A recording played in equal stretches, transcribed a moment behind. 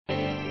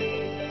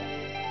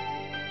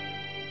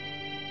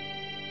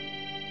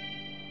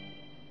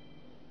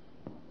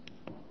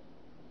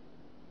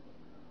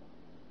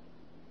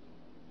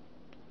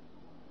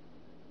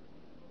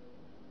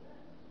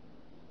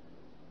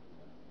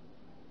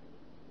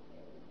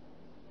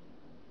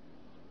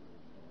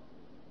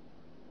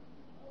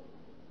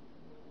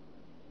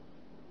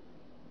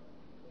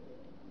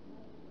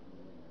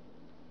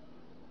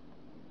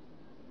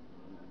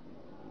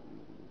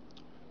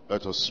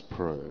Let us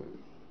pray.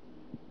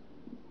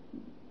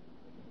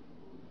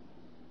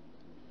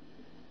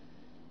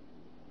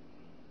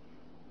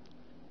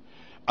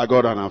 Our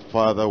God and our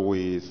Father,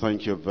 we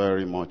thank you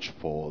very much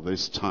for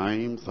this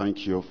time.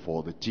 Thank you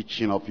for the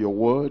teaching of your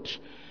word.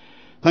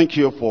 Thank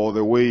you for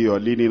the way you are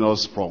leading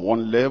us from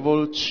one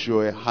level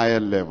to a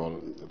higher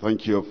level.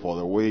 Thank you for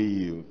the way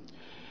you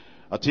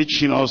are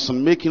teaching us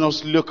and making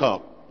us look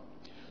up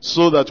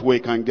so that we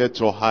can get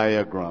to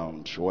higher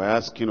ground. We're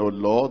asking, O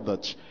Lord,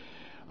 that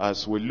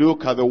as we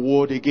look at the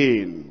word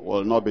again,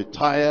 we'll not be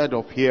tired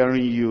of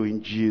hearing you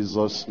in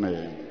Jesus'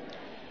 name.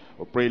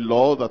 We pray,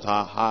 Lord, that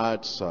our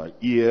hearts, our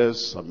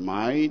ears, our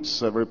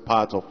minds, every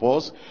part of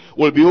us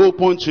will be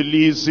open to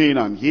listen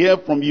and hear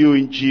from you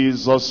in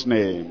Jesus'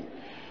 name.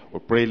 We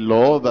pray,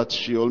 Lord,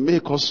 that you'll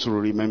make us to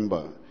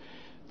remember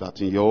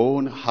that in your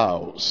own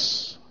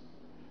house,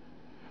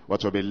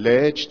 what will be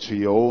led to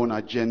your own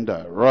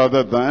agenda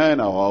rather than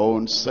our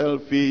own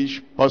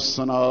selfish,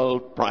 personal,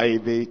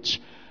 private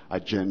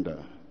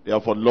agenda.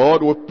 Therefore,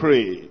 Lord, we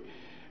pray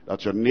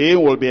that your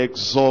name will be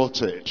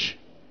exalted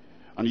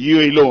and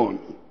you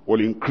alone will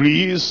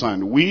increase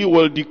and we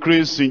will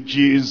decrease in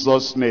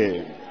Jesus'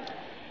 name.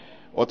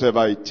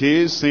 Whatever it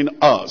is in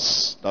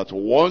us that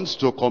wants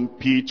to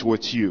compete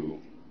with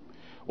you,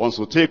 wants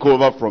to take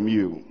over from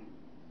you,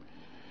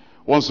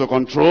 wants to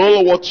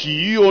control what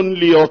you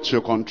only ought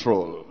to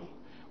control,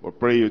 we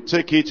pray you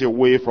take it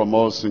away from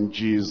us in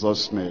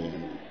Jesus'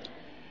 name.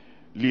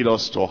 Lead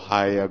us to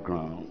higher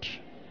ground.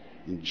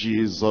 In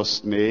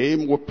Jesus'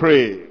 name we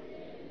pray.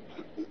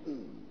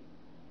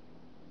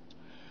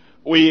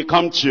 We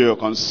come to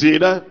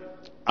consider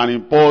an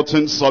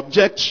important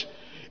subject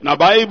in our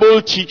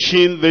Bible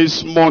teaching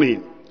this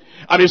morning.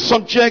 And the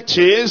subject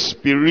is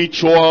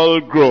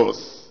spiritual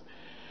growth.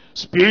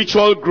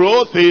 Spiritual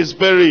growth is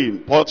very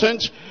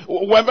important.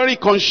 We're very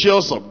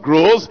conscious of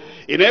growth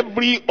in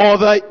every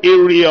other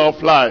area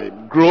of life.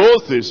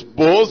 Growth is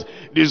both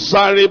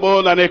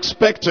desirable and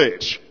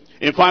expected.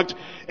 In fact,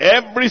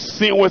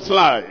 everything with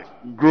life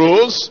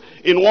grows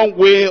in one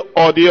way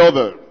or the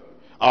other.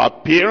 Our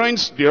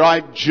parents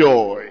derive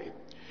joy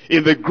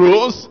in the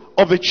growth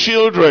of the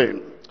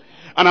children.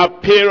 And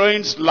our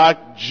parents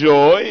lack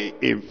joy.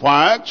 In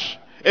fact,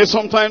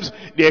 sometimes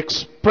they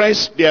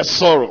express their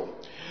sorrow.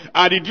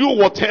 And they do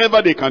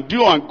whatever they can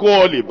do and go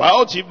all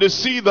about if they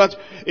see that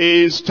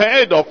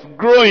instead of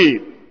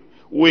growing,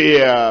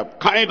 we are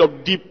kind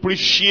of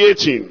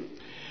depreciating.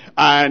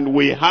 And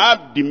we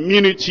have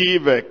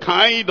diminutive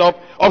kind of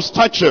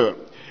stature.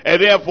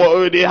 And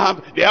therefore they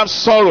have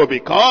sorrow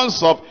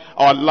because of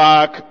our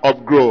lack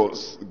of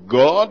growth.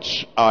 God,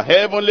 our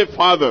Heavenly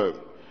Father,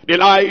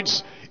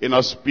 delights in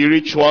our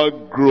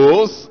spiritual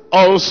growth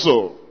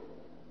also.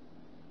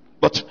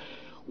 But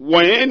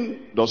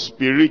when does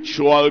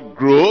spiritual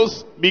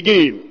growth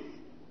begin?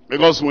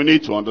 Because we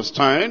need to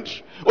understand,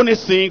 only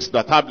things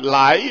that have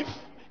life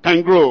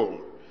can grow.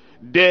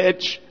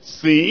 Dead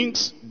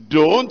things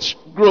don't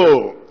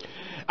grow.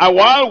 And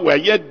while we're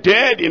yet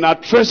dead in our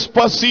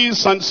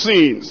trespasses and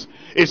sins,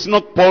 it's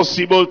not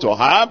possible to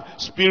have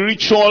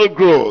spiritual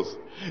growth.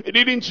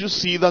 Didn't you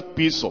see that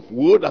piece of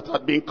wood that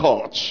had been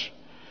cut?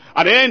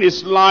 And then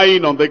it's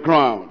lying on the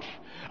ground.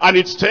 And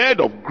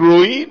instead of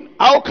growing,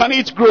 how can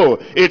it grow?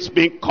 It's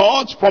been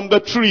cut from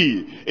the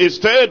tree.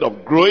 Instead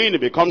of growing,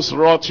 it becomes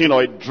rotten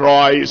or it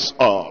dries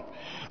up.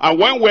 And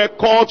when we're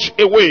cut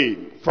away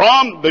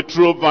from the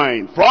true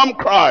vine, from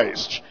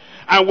Christ,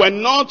 and we're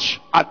not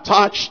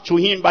attached to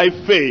him by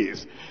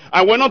faith,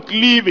 and we're not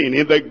living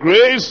in the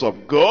grace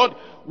of God,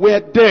 we're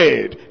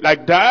dead,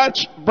 like that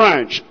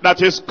branch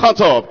that is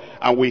cut off,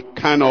 and we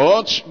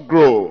cannot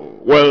grow.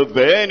 Well,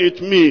 then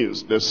it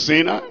means the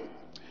sinner,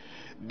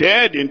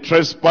 dead in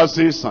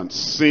trespasses and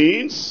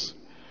sins,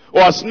 who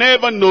has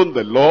never known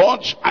the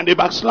Lord, and the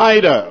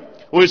backslider,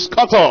 who is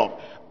cut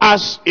off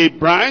as a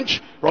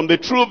branch from the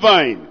true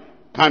vine,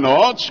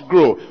 cannot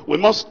grow. We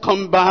must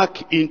come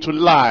back into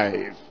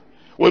life.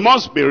 We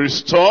must be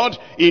restored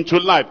into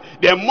life.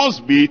 There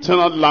must be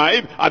eternal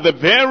life at the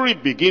very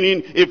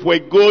beginning if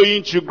we're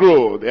going to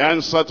grow. The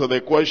answer to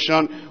the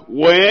question,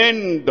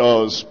 when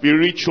does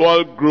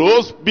spiritual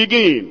growth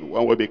begin?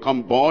 When we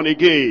become born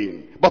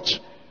again. But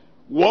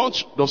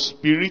what does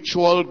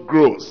spiritual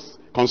growth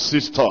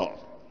consist of?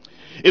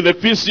 In the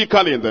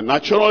physical, in the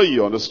natural,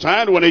 you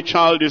understand when a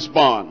child is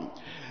born.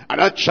 And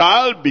that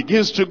child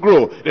begins to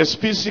grow. There's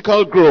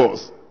physical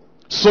growth,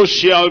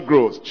 social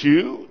growth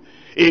too.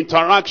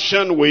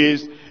 Interaction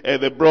with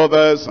the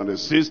brothers and the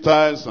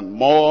sisters and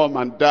mom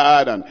and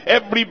dad and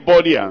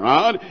everybody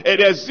around. And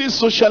there's this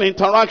social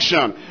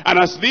interaction. And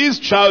as this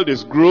child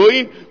is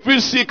growing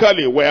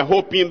physically, we're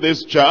hoping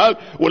this child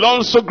will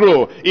also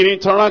grow in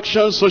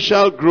interaction,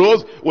 social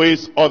growth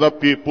with other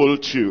people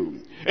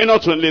too. And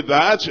not only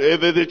that,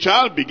 the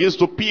child begins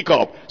to pick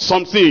up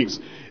some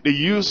things. The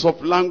use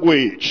of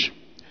language.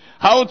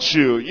 How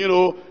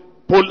to,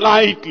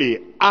 politely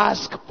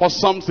ask for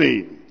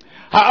something.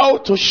 How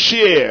to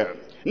share.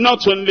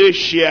 Not only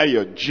share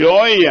your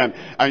joy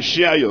and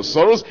share your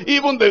sorrows,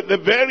 even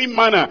the very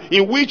manner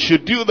in which you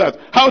do that,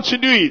 how to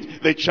do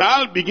it, the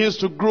child begins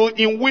to grow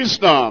in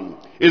wisdom.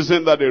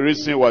 Isn't that the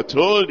reason we're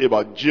told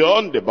about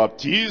John the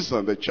Baptist,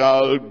 and the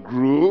child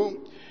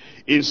grew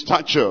in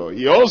stature?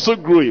 He also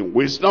grew in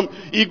wisdom.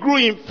 He grew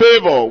in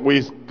favor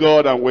with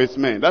God and with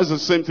men. That's the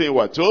same thing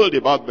we're told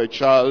about the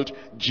child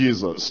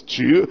Jesus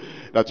too,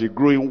 that he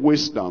grew in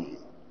wisdom,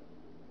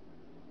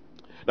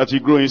 that he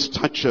grew in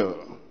stature,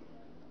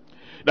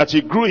 that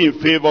he grew in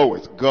favor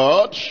with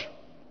God,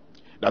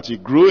 that he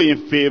grew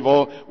in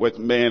favor with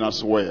men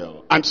as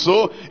well. And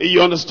so,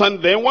 you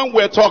understand then, when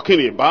we're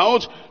talking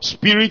about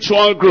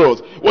spiritual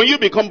growth, when you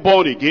become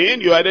born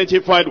again, you're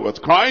identified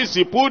with Christ,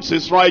 he puts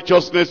his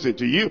righteousness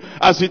into you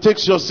as he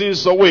takes your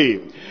sins away.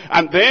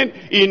 And then,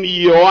 in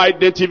your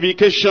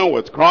identification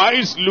with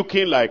Christ,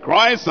 looking like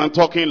Christ, and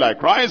talking like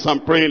Christ,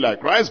 and praying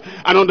like Christ,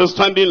 and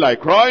understanding like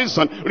Christ,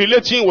 and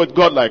relating with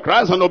God like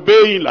Christ, and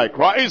obeying like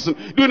Christ,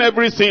 and doing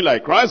everything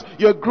like Christ,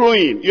 you're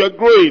growing, you're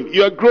growing,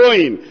 you're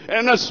growing.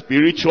 And that's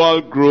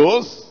spiritual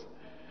growth,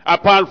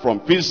 apart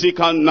from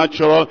physical,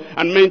 natural,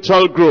 and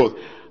mental growth.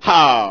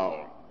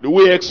 How do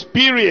we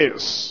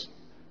experience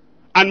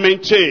and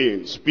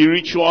maintain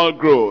spiritual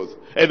growth?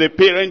 The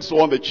parents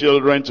want the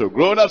children to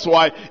grow. That's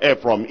why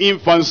from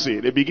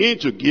infancy, they begin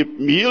to give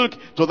milk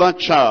to that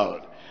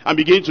child, and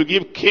begin to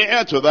give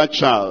care to that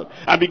child,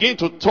 and begin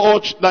to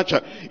touch that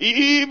child.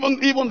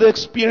 Even the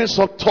experience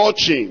of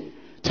touching,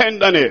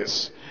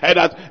 tenderness, and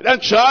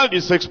that child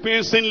is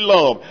experiencing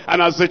love. And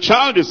as the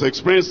child is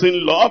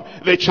experiencing love,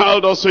 the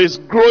child also is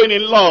growing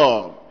in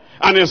love.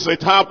 And as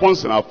it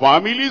happens in our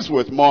families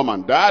with mom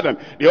and dad and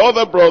the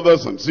other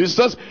brothers and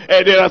sisters,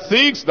 there are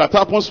things that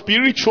happen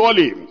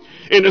spiritually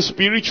in a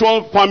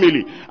spiritual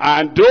family,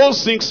 and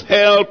those things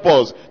help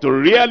us to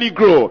really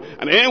grow.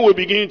 And then we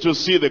begin to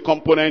see the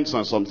components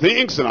and some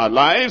things in our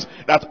lives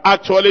that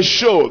actually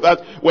show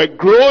that we're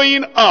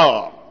growing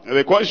up. And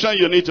the question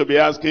you need to be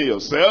asking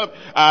yourself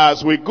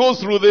as we go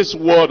through this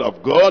word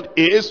of God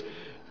is,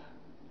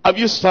 have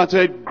you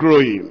started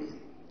growing?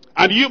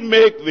 And you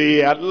make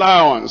the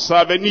allowance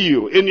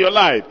avenue in your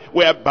life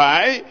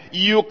whereby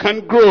you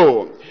can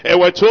grow. And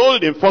we're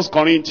told in 1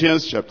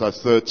 Corinthians chapter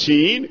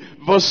 13,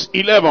 verse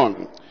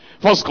 11.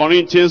 1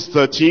 Corinthians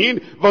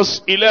 13,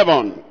 verse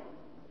 11.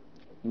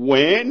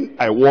 When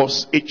I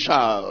was a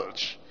child,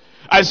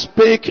 I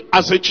spake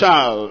as a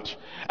child.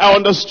 I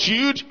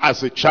understood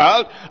as a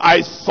child.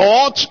 I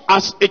thought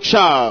as a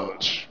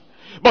child.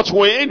 But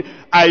when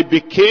I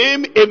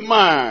became a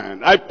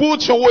man, I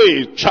put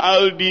away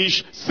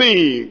childish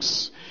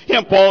things.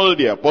 Here Paul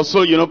the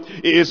apostle,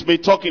 he has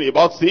been talking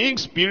about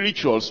things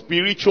spiritual.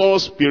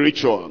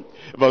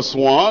 Verse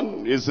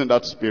 1, isn't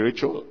that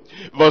spiritual?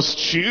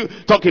 Verse 2,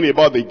 talking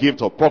about the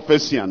gift of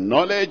prophecy and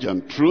knowledge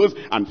and truth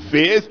and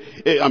faith.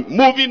 And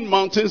moving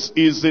mountains,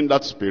 isn't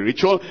that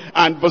spiritual?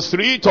 And verse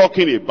 3,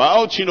 talking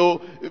about,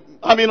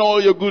 having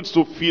all your goods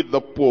to feed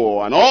the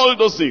poor and all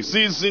those things.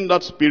 Isn't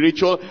that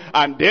spiritual?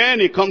 And then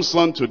he comes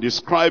on to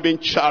describing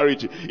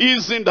charity.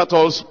 Isn't that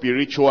all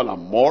spiritual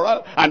and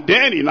moral? And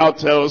then he now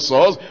tells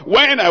us,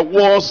 when I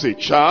was a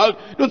child,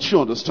 don't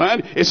you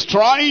understand? He's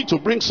trying to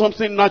bring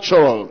something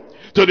natural,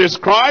 to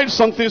describe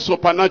something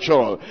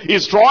supernatural.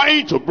 He's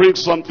trying to bring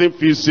something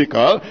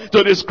physical,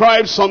 to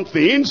describe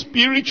something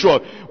spiritual.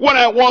 When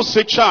I was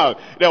a child,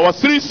 there were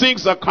three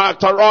things that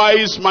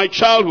characterized my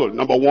childhood.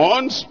 Number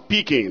one,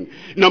 speaking.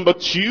 Number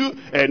two,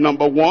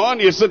 number one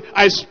is that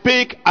I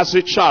spake as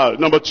a child.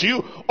 Number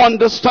two,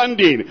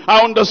 understanding.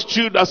 I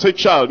understood as a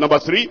child. Number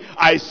three,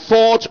 I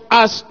thought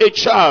as a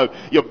child.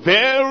 Your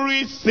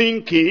very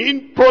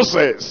thinking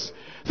process.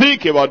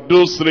 Think about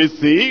those three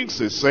things,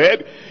 he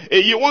said.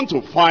 You want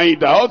to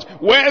find out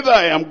whether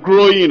I am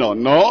growing or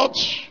not?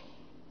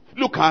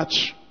 Look at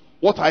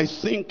what I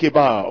think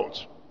about.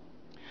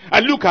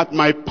 And look at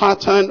my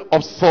pattern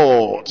of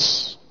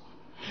thoughts.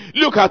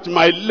 Look at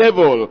my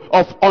level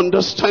of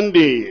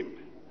understanding.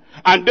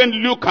 And then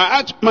look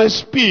at my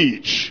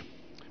speech,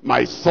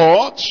 my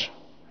thought,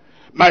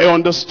 my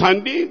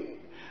understanding,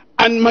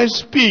 and my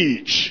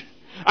speech.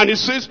 And it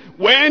says,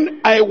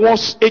 when I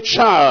was a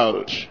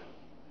child,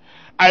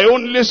 I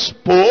only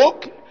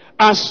spoke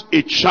as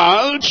a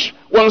child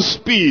will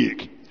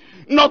speak.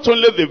 Not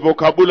only the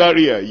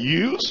vocabulary are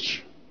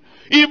used,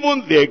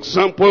 even the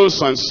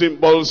examples and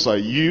symbols are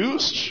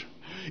used,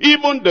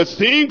 even the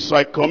things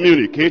I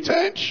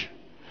communicated,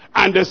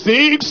 and the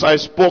things I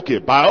spoke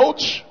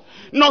about.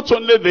 Not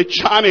only the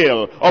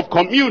channel of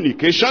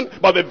communication,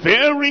 but the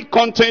very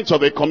content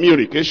of the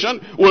communication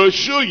will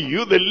show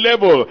you the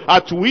level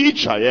at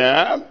which I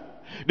am,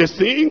 the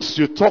things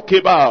you talk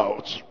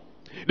about,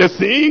 the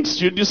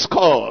things you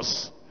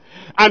discuss,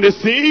 and the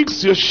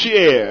things you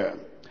share.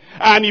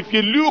 And if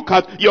you look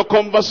at your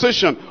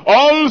conversation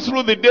all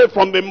through the day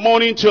from the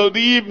morning till the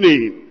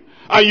evening,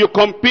 and you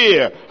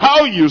compare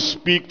how you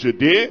speak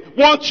today,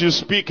 what you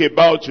speak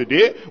about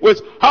today, with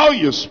how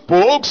you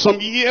spoke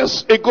some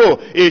years ago,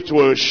 it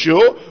will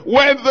show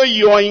whether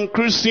you are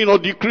increasing or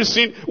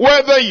decreasing,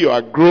 whether you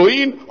are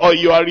growing or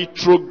you are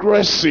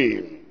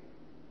retrogressing.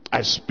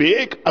 I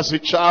spake as a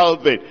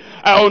child then.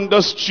 I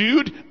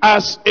understood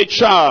as a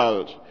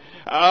child.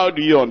 How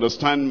do you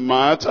understand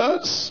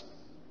matters?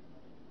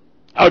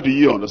 How do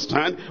you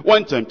understand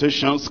when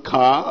temptations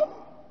come?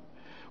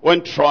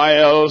 When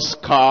trials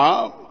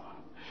come?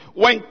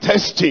 When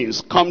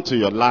testings come to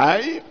your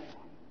life?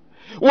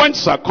 When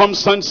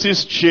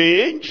circumstances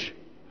change?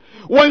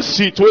 When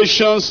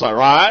situations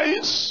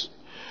arise?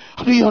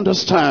 How do you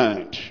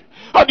understand?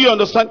 How do you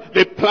understand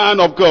the plan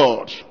of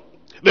God?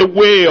 The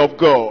way of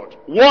God?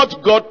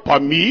 What God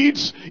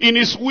permits in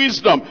his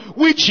wisdom,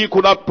 which he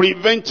could have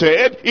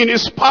prevented in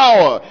his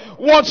power.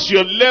 What's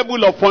your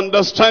level of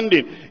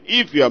understanding?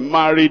 If you are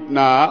married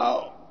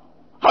now,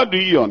 how do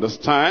you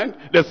understand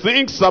the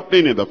things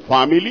happening in the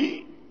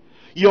family?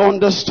 Your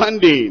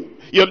understanding,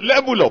 your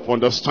level of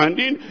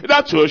understanding,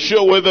 that will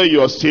show whether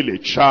you are still a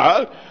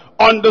child.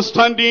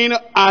 Understanding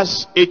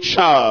as a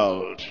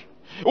child.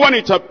 When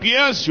it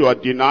appears you are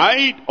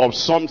denied of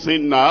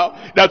something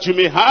now, that you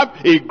may have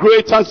a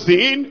greater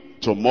thing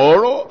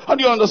tomorrow. How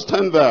do you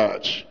understand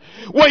that?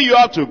 When you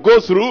have to go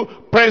through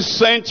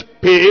present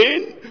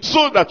pain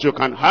so that you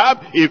can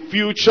have a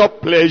future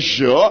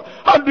pleasure,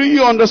 how do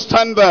you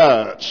understand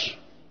that?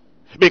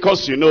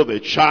 Because you know the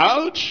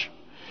child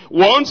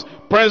wants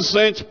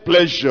present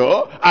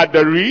pleasure at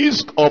the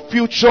risk of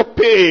future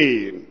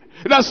pain.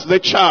 That's the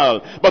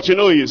child. But you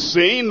know, he's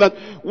saying that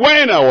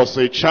when I was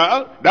a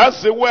child,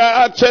 that's the way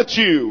I acted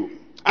to you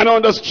and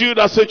understood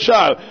as a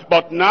child.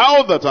 But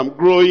now that I'm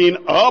growing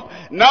up,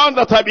 now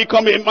that I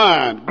become a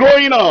man,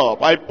 growing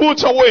up, I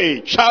put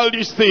away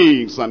childish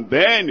things. And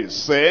then he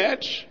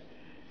said,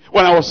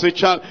 when I was a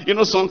child, you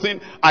know something?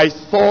 I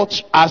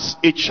thought as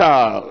a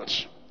child.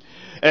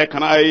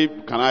 Can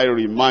I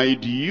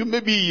remind you?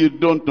 Maybe you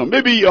don't know.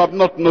 Maybe you have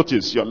not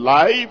noticed. Your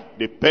life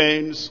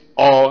depends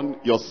on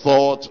your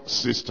thought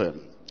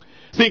system.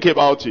 Think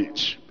about it.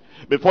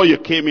 Before you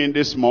came in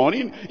this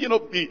morning, you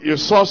know, you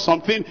saw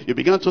something, you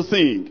began to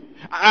think.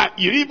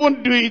 You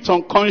even do it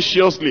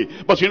unconsciously.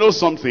 But you know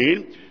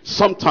something?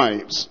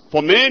 Sometimes,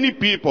 for many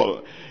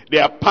people,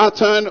 their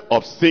pattern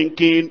of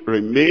thinking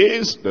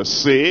remains the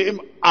same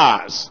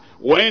as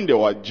when they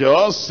were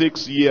just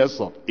 6 years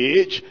of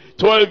age,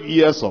 12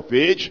 years of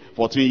age,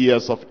 14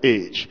 years of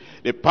age.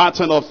 The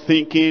pattern of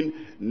thinking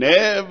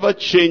never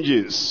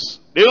changes.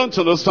 They don't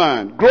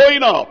understand.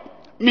 Growing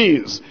up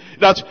means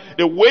that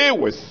the way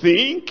we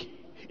think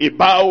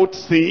about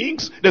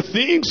things, the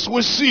things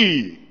we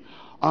see.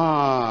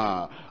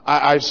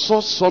 I saw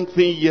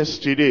something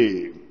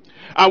yesterday.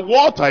 And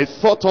what I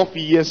thought of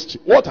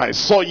what I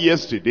saw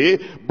yesterday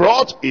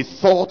brought a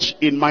thought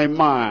in my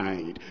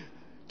mind.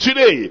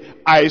 Today,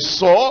 I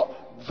saw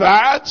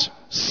that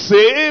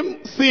same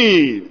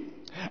thing,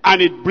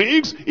 and it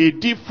brings a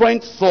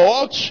different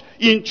thought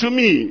into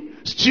me.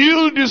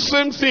 Still the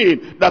same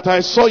thing that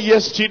I saw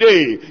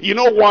yesterday. You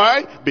know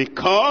why?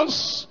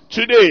 Because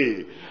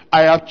today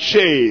I have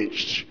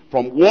changed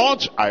from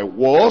what I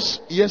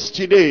was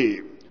yesterday.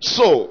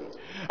 So,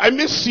 I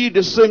may see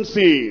the same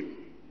thing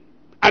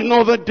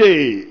another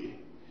day.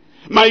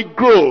 My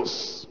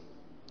growth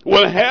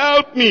will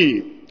help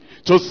me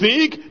to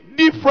think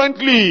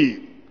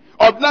differently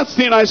of that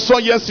thing I saw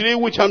yesterday,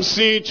 which I'm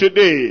seeing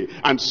today.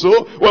 And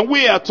so, when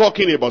we are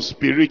talking about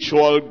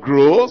spiritual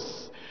growth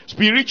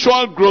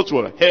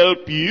will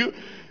help you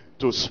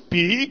to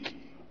speak,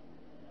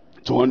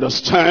 to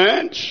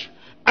understand,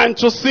 and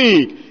to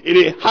think in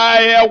a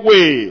higher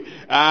way.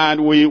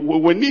 And we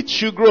need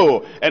to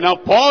grow. And now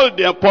Paul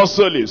the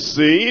apostle is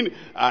saying,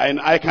 and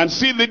I can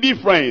see the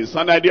difference,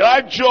 and I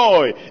derive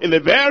joy in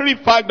the very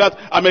fact that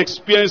I'm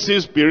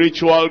experiencing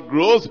spiritual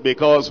growth,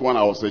 because when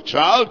I was a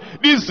child,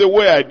 this is the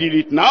way I did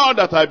it. Now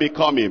that I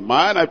become a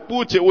man, I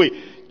put away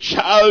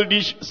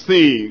childish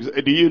things.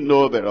 Do you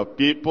know there are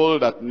people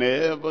that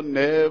never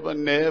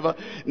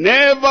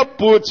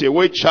put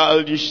away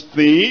childish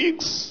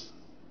things?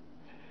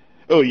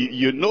 Oh,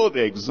 you know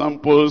the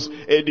examples.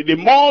 They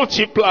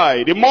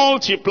multiply.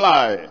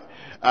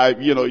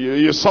 You know,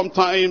 you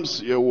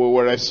sometimes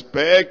will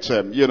respect,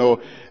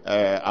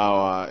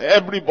 our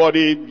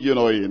everybody, you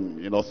know,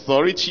 in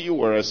authority,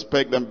 will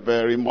respect them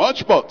very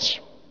much. But,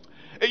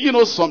 you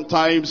know,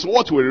 sometimes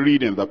what we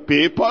read in the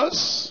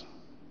papers,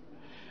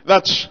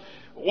 that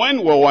when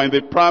we were in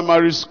the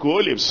primary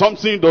school, if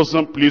something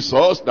doesn't please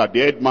us that the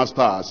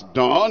headmaster has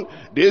done,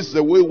 this is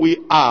the way we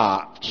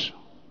act.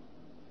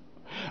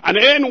 And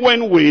then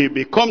when we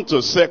become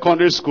to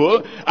secondary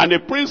school, and the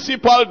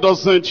principal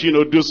doesn't,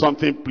 do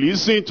something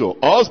pleasing to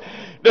us,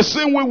 the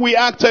same way we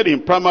acted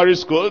in primary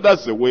school,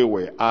 that's the way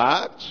we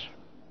act.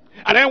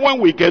 And then when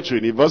we get to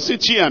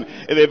university, and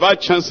the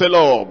vice chancellor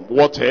or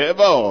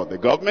whatever, or the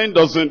government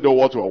doesn't do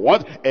what we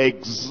want,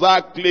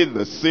 exactly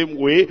the same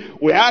way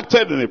we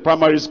acted in the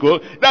primary school,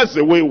 that's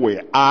the way we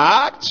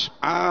act.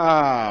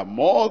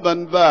 More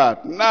than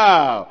that.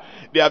 Now,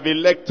 they have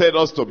elected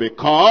us to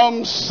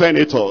become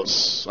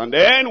senators. And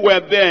then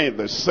we're there in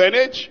the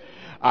Senate,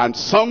 and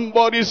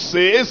somebody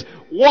says,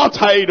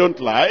 what I don't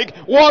like,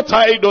 what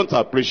I don't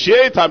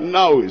appreciate. I'm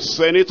now a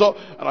senator,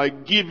 and I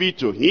give it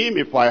to him.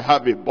 If I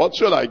have a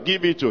bottle, I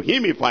give it to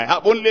him. If I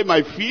have only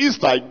my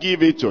fist, I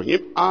give it to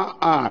him.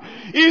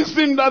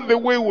 Isn't that the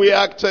way we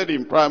acted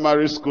in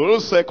primary school,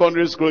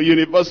 secondary school,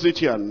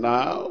 university, and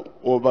now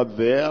over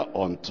there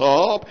on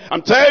top?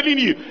 I'm telling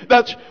you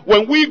that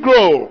when we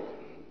grow,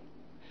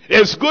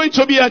 there's going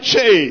to be a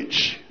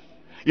change.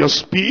 Your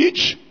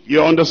speech,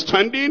 your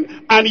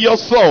understanding, and your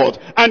thought,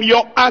 and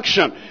your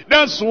action.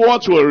 That's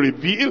what will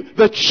reveal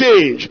the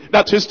change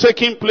that is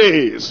taking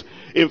place.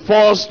 In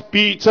 1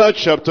 Peter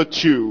chapter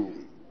 2.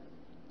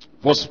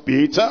 1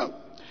 Peter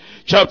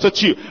chapter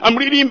 2. I'm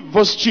reading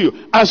verse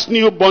 2. As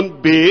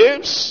newborn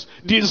babes,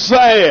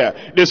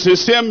 desire the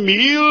sincere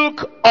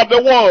milk of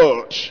the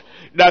word,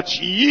 that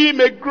ye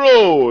may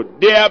grow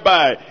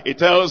thereby. It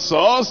tells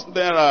us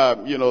there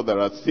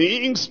are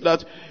things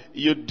that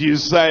you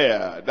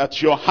desire,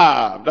 that you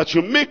have, that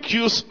you make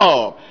use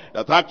of,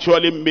 that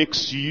actually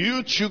makes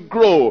you to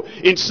grow.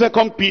 In 2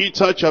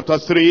 Peter chapter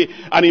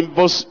 3 and in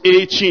verse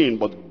 18,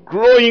 but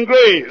grow in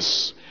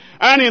grace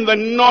and in the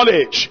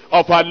knowledge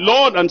of our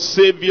Lord and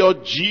Savior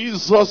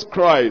Jesus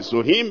Christ.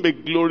 To him be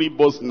glory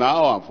both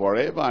now and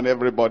forever. And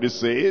everybody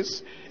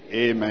says,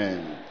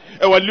 amen.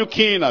 And we're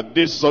looking at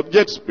this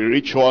subject,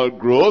 spiritual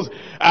growth,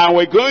 and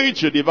we're going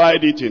to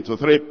divide it into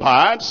 3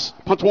 parts.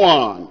 Part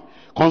 1,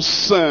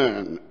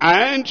 concern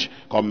and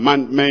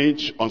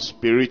commandment on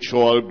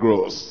spiritual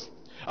growth.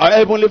 Our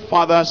Heavenly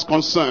Father's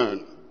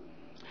concern,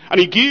 and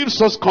He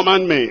gives us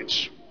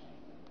commandment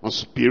on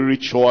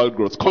spiritual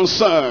growth.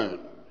 Concern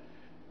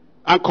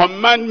and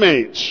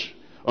commandment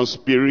on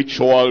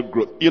spiritual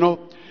growth. You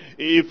know,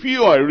 if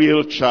you are a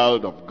real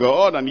child of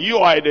God and you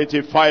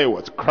identify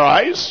with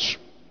Christ,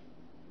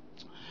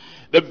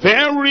 the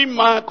very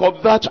mark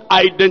of that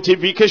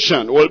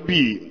identification will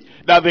be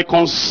that the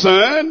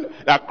concern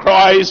that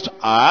Christ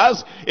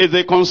has is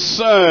the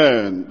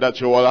concern that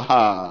you will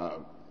have.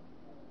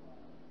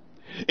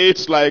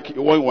 It's like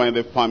when we're in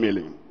the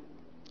family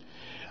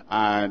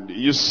and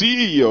you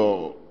see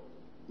your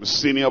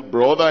senior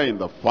brother in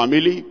the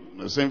family,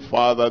 the same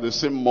father, the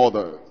same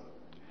mother.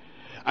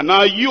 And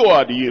now you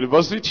are at the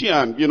university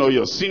and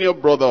your senior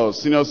brother or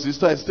senior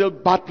sister is still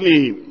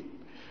battling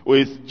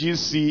with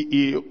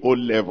GCE O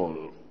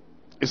level.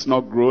 It's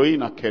not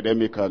growing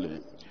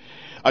academically.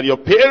 And your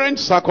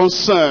parents are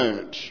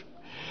concerned.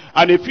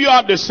 And if you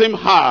have the same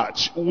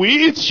heart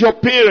with your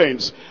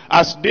parents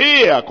as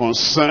they are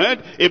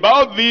concerned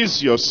about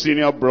this, your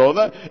senior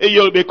brother,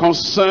 you'll be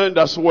concerned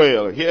as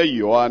well. Here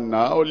you are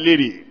now,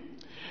 lady.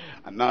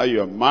 And now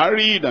you're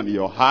married and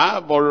you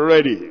have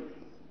already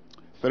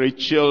 3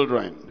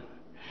 children.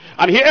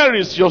 And here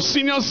is your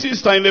senior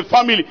sister in the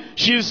family.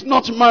 She's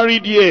not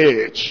married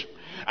yet.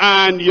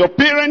 And your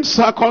parents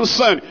are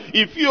concerned.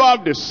 If you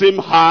have the same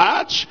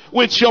heart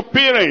with your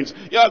parents,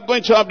 you are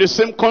going to have the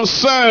same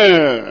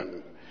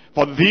concern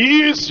for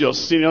this, your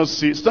senior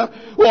sister,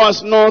 who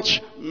has not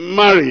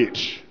married.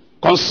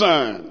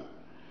 Concern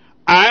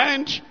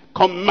and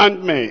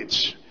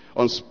commandment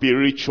on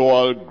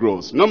spiritual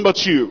growth. Number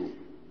 2,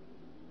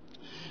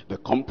 the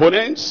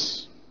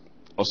components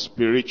of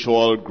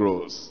spiritual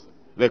growth.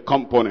 The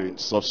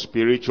components of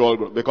spiritual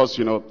growth. Because,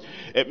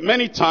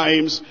 many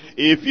times,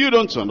 if you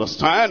don't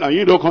understand and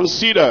you don't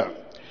consider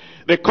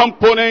the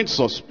components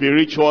of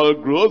spiritual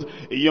growth,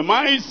 you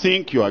might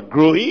think you are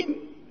growing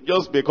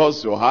just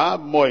because you have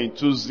more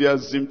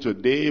enthusiasm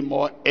today,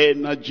 more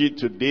energy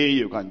today.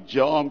 You can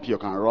jump, you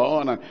can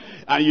run,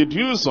 and you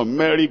do some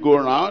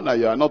merry-go-round,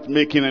 and you are not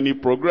making any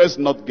progress,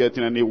 not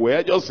getting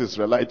anywhere. Just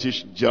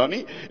Israelitish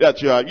journey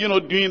that you are,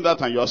 doing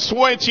that, and you are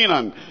sweating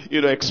and,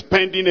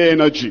 expending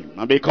energy.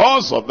 And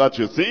because of that,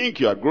 you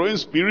think you are growing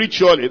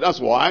spiritually. That's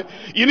why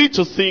you need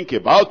to think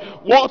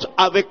about what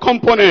are the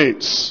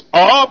components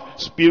of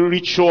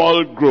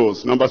spiritual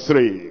growth. Number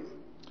 3,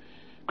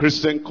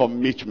 Christian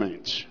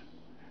commitment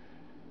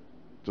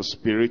to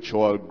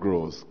spiritual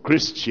growth.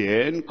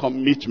 Christian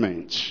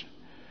commitment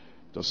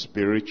to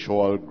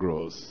spiritual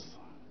growth.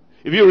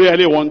 If you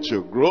really want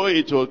to grow,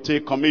 it will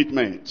take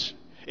commitment.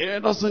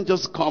 It doesn't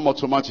just come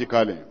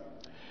automatically.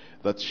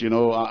 That,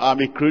 I'm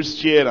a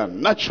Christian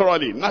and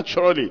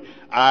naturally,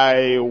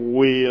 I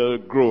will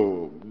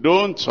grow.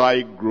 Don't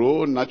I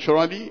grow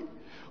naturally?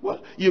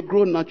 Well, you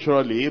grow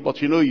naturally,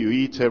 but you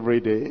eat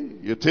every day.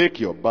 You take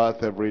your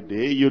bath every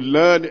day. You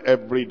learn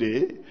every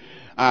day.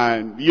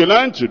 And you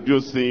learn to do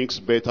things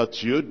better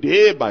too,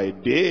 day by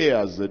day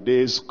as the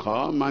days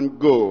come and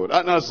go.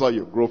 And that's how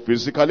you grow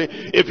physically.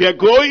 If you're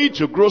going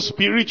to grow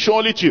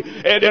spiritually too,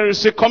 there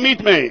is a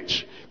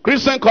commitment,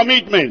 Christian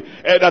commitment,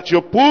 that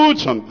you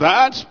put on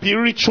that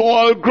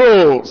spiritual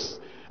growth.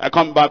 I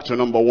come back to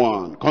number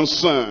 1,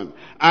 concern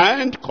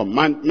and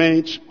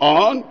commandment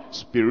on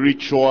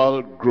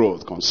spiritual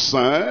growth.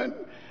 Concern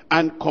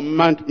and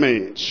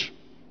commandment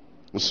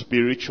on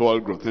spiritual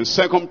growth. In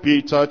 2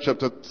 Peter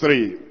chapter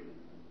 3.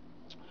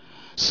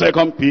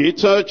 2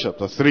 Peter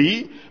chapter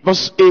 3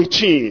 verse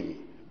 18.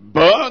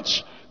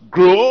 But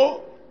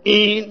grow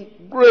in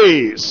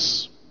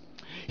grace.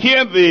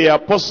 Here the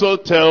apostle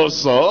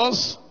tells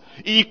us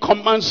He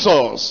commands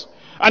us.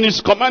 And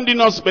he's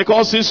commanding us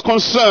because he's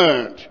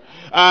concerned.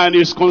 And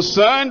he's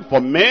concerned for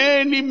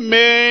many,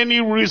 many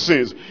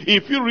reasons.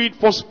 If you read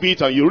 1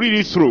 Peter, you read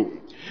it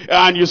through,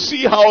 and you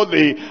see how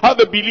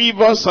the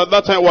believers at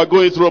that time were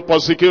going through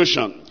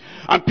persecution.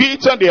 And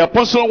Peter, the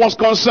apostle, was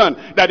concerned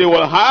that they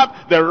will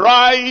have the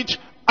right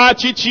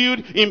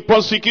attitude in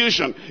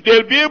persecution.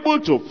 They'll be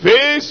able to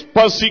face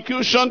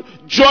persecution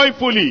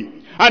joyfully.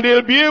 And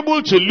they'll be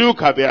able to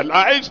look at their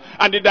lives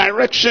and the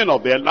direction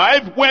of their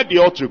life, where they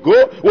ought to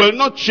go, will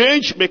not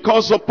change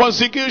because of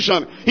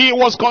persecution. He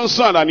was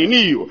concerned, and he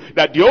knew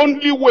that the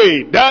only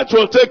way that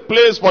will take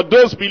place for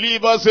those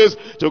believers is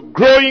to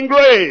grow in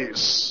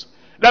grace.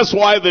 That's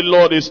why the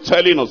Lord is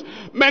telling us,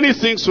 many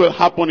things will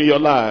happen in your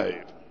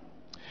life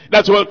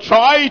that will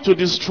try to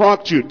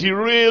distract you,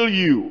 derail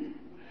you,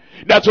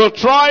 that will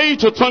try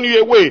to turn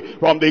you away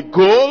from the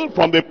goal,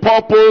 from the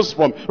purpose,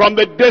 from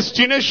the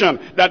destination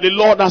that the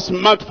Lord has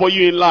marked for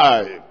you in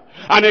life.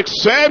 And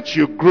except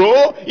you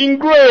grow in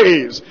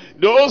grace,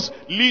 those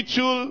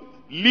little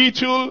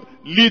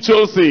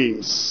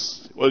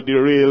things will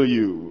derail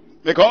you.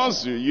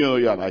 Because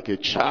you're like a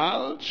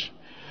child.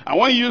 And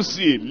when you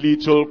see a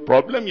little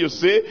problem, you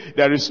say,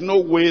 there is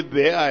no way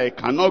there, I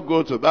cannot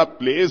go to that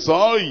place.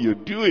 All you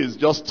do is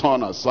just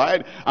turn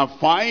aside and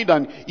find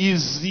an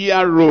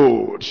easier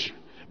road.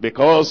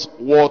 Because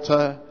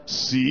water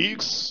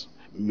seeks,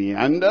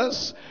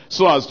 meanders,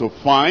 so as to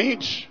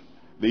find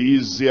the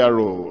easier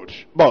road.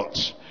 But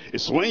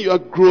it's when you are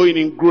growing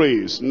in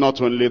grace,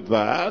 not only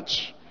that,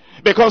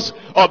 because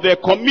of their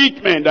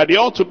commitment that they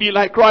ought to be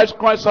like Christ.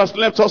 Christ has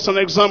left us an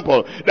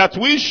example that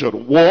we should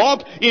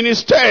walk in his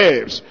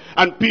steps.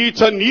 And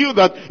Peter knew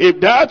that if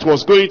that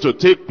was going to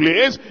take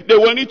place, they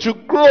will need to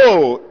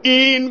grow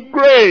in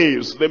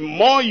grace. The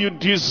more you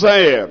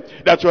desire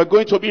that you are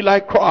going to be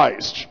like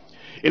Christ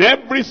in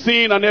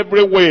everything and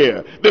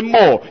everywhere, the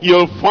more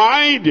you'll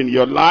find in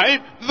your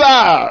life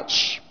that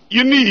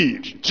you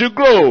need to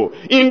grow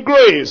in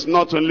grace.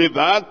 Not only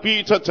that,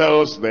 Peter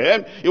tells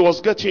them he was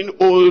getting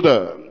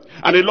older.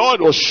 And the Lord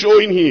was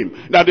showing him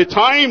that the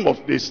time of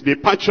this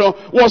departure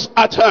was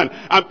at hand.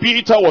 And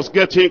Peter was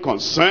getting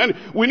concerned.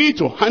 We need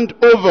to hand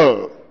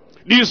over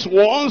these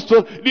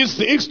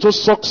things to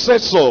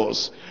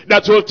successors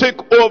that will take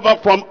over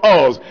from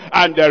us.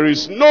 And there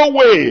is no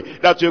way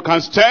that you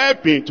can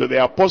step into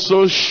the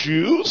apostles'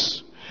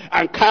 shoes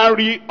and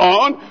carry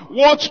on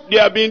what they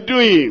have been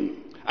doing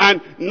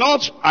and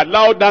not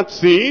allow that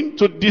thing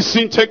to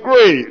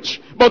disintegrate,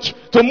 but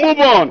to move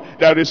on.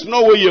 There is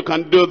no way you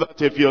can do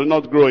that if you'll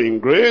not grow in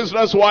grace.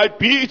 That's why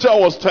Peter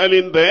was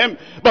telling them,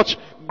 but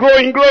grow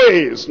in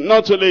grace.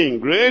 Not only in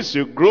grace,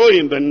 you grow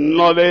in the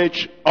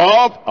knowledge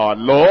of our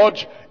Lord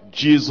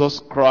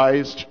Jesus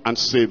Christ and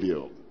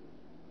Savior.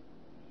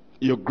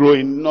 You grow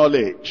in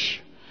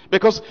knowledge.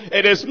 Because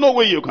there's no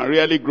way you can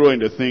really grow in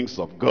the things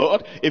of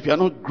God if you're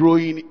not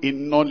growing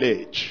in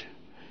knowledge.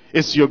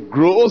 It's your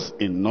growth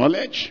in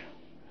knowledge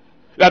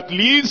that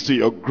leads to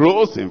your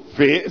growth in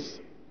faith,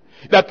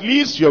 that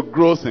leads to your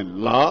growth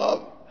in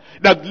love,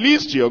 that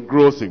leads to your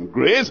growth in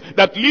grace,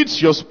 that leads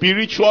to your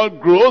spiritual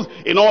growth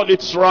in all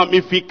its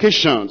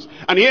ramifications.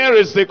 And here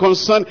is the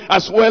concern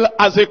as well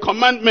as a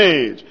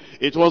commandment.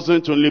 It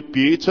wasn't only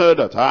Peter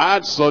that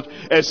had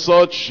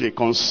such a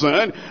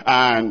concern,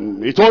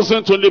 and it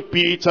wasn't only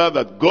Peter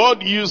that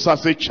God used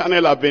as a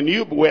channel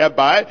avenue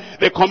whereby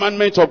the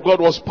commandment of God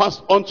was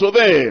passed on to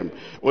them.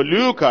 We'll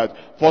look at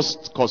 1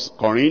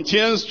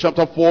 Corinthians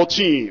chapter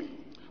 14.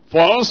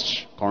 1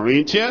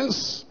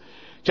 Corinthians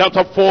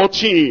chapter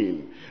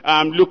 14.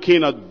 I'm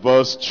looking at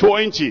verse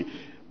 20.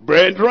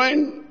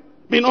 Brethren,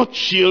 be not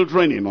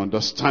children in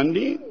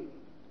understanding,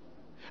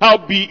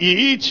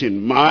 howbeit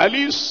in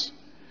malice.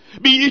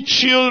 Be ye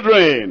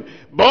children,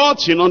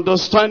 but in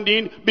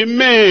understanding be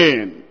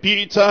men.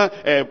 Peter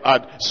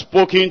had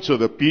spoken to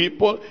the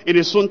people in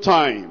his own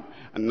time.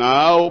 And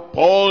now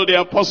Paul the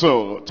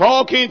apostle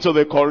talking to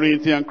the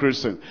Corinthian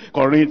Christians.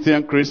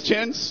 Corinthian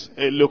Christians,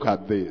 hey, look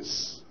at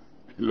this.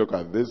 Look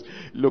at this.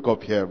 Look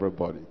up here,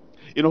 everybody.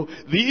 You know,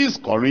 these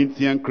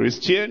Corinthian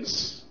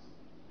Christians,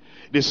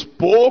 they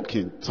spoke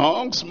in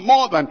tongues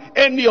more than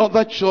any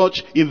other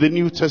church in the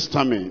New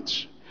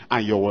Testament.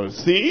 And you will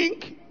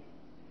think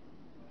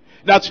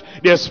that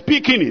they're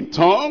speaking in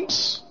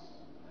tongues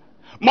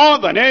more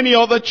than any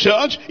other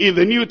church in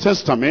the New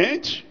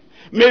Testament,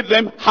 made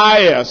them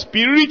higher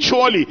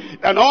spiritually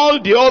than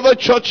all the other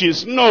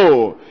churches.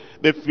 No,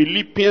 the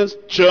Philippians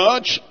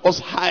church was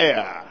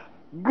higher,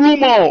 grew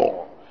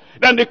more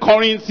than the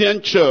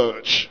Corinthian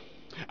church.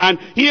 And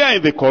here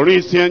in the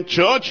Corinthian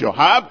church, you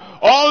have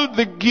all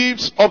the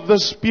gifts of the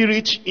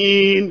Spirit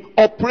in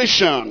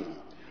operation.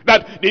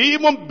 That they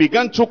even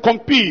began to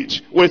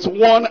compete with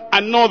one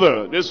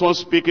another. This one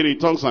speaking in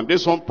tongues, and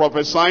this one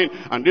prophesying,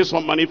 and this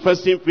one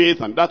manifesting faith,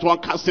 and that one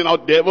casting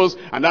out devils,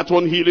 and that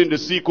one healing the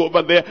sick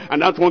over there,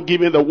 and that one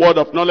giving the word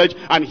of knowledge.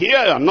 And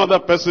here another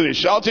person is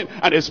shouting,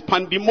 and it's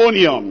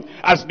pandemonium.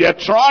 As they're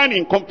trying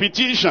in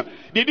competition,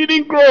 they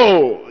didn't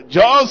grow,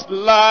 just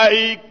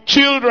like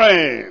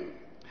children.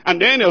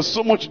 And then there's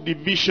so much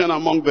division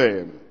among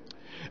them.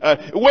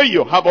 Where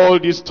you have all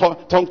this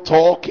tongue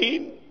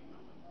talking,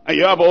 and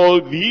you have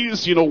all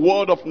these,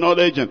 word of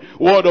knowledge and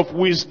word of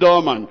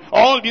wisdom and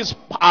all this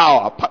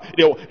power.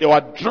 They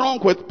were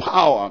drunk with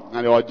power,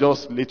 and they were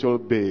just little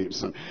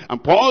babes.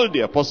 And Paul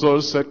the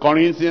apostle said,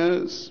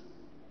 Corinthians,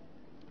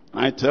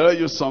 I tell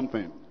you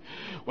something.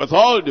 With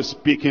all the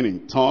speaking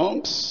in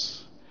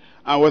tongues,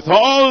 and with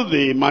all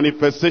the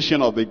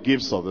manifestation of the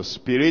gifts of the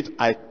Spirit,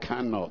 I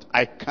cannot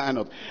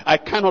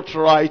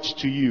write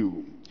to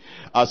you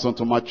as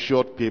unto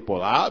matured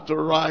people. I have to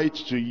write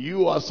to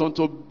you as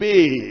unto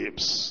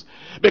babes.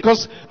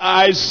 Because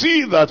I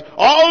see that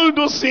all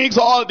those things,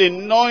 all the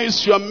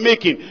noise you are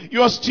making,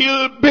 you are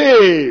still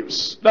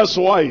babes. That's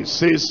why it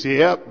says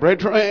here,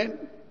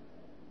 brethren,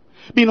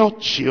 be not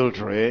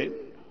children.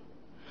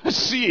 I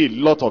see a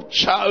lot of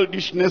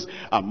childishness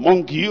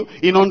among you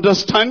in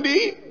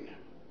understanding.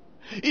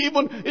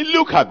 Even,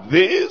 look at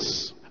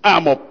this. I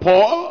am of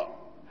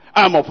Paul,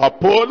 I am of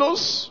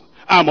Apollos,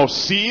 I am of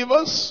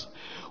Cephas.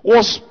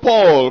 Was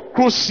Paul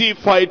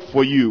crucified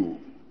for you?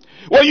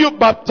 Were you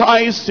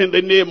baptized in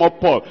the name of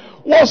Paul?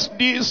 What's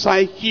this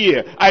I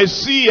hear, I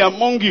see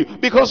among you?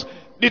 Because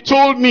they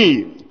told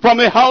me from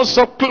the house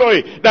of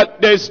Chloe that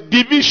there's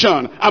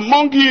division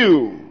among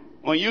you.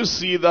 When you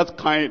see that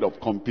kind of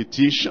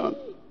competition,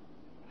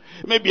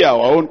 maybe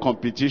our own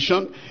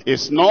competition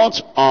is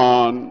not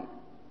on,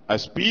 I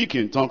speak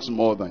in tongues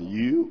more than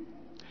you,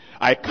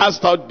 I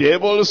cast out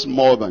devils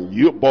more than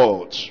you,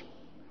 but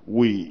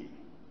we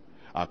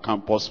are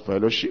campus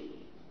fellowship,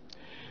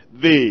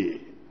 they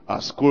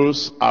are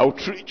schools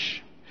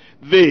outreach,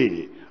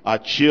 they are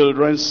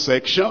children's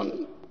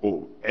section.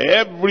 Oh,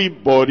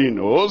 everybody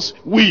knows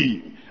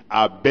we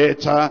are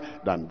better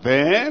than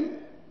them.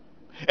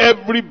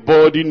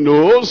 Everybody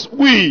knows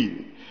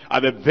we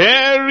are the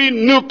very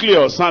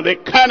nucleus and the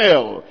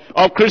kernel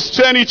of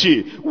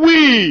Christianity.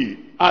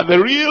 We are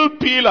the real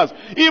pillars.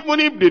 Even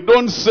if they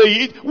don't say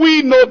it,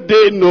 we know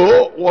they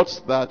know. What's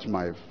that,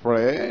 my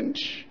friend?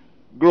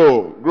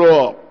 Grow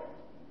up.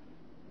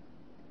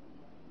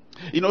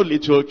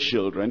 Little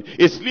children.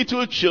 It's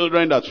little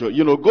children that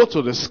go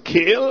to the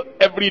scale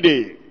every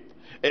day.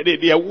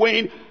 They are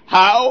weighing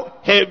how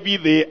heavy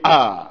they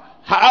are,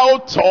 how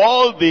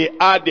tall they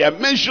are. They are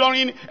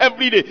measuring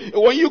every day.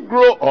 When you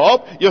grow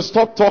up, you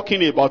stop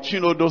talking about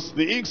those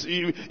things.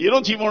 You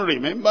don't even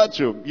remember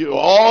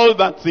all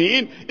that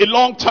thing a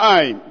long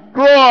time.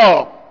 Grow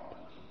up.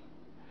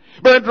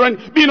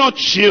 Brethren, be not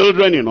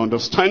children in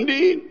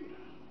understanding,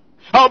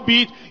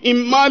 howbeit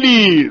in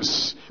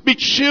malice be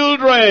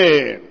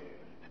children.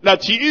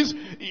 That is,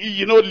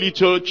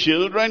 little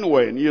children,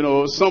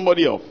 when,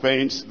 somebody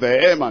offends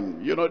them,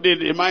 and,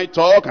 they might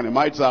talk, and they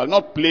might say, I'll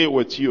not play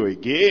with you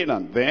again,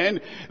 and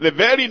then, the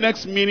very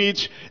next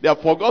minute, they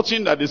have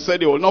forgotten that they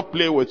said they will not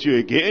play with you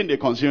again, they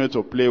continue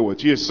to play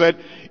with you. He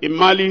said, in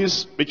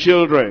malice be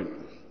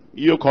children.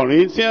 You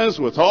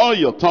Corinthians, with all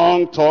your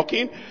tongue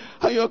talking,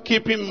 and you're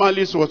keeping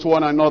malice with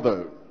one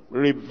another.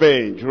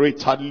 Revenge,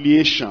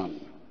 retaliation,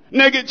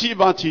 negative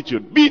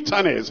attitude,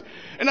 bitterness.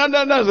 And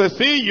that's the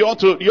thing you ought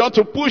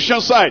to push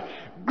aside.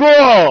 Grow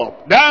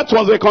up. That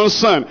was the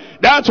concern.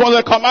 That was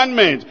the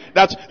commandment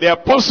that the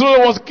apostle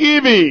was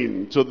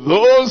giving to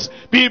those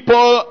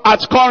people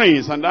at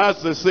Corinth. And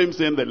that's the same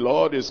thing the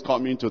Lord is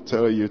coming to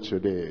tell you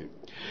today.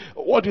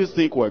 What do you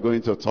think we're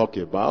going to talk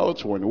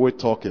about when we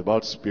talk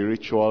about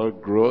spiritual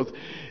growth?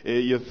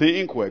 You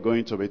think we're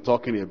going to be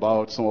talking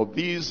about some of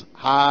these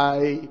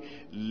high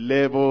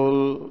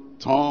level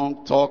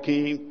tongue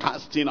talking,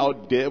 casting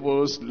out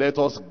devils? Let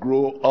us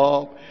grow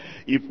up.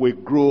 If we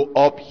grow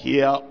up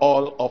here,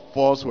 all of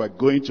us were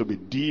going to be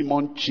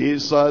demon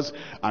chasers,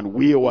 and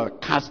we will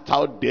cast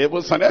out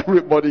devils, and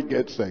everybody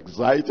gets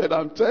excited.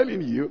 I'm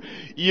telling you,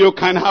 you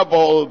can have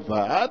all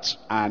that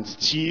and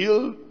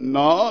still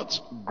not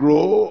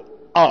grow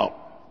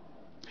up.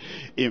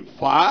 In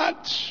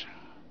fact,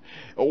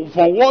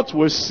 from what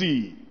we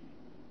see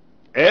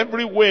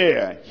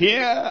everywhere,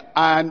 here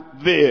and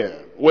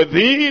there,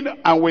 within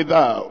and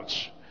without,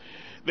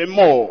 the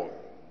more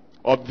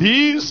of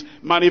these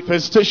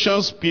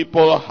manifestations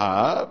people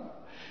have,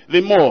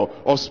 the more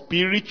of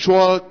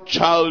spiritual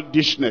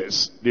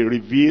childishness they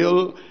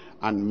reveal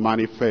and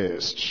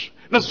manifest.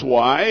 That's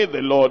why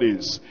the Lord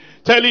is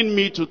telling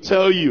me to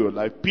tell you,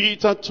 like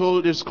Peter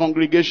told his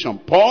congregation,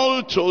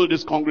 Paul told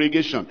his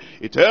congregation,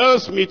 he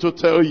tells me to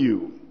tell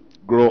you,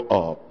 grow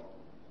up.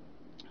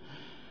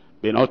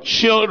 Be not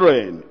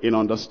children in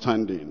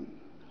understanding.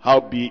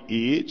 Howbeit,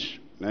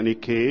 in any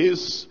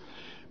case,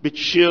 be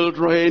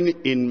children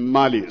in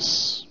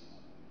malice,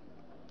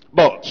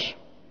 but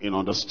in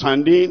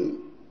understanding,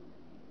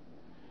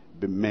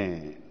 be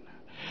men.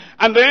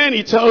 And then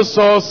he tells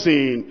us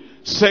in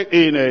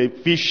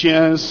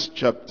Ephesians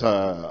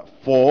chapter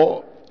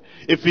 4,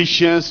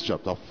 Ephesians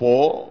chapter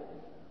 4,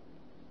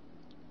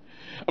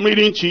 I'm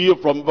reading to you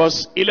from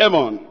verse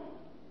 11.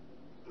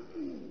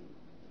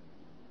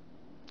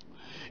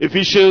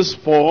 Ephesians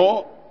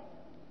 4,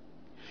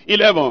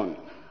 11.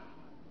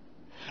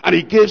 And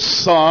he gave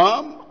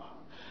some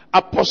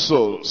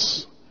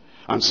apostles,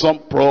 and some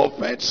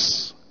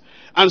prophets,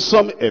 and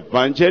some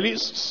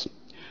evangelists,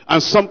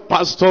 and some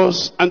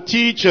pastors and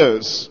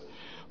teachers,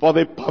 for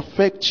the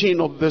perfecting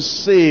of the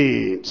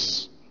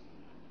saints,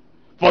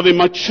 for the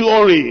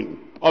maturing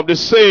of the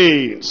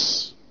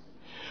saints,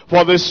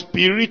 for the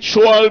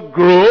spiritual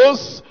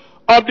growth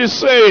of the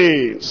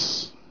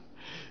saints.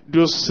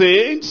 Do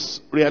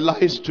saints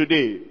realize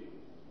today?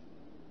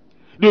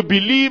 Do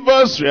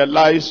believers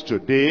realize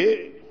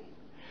today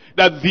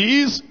that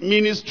these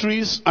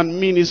ministries and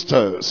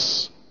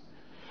ministers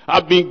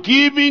have been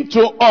given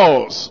to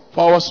us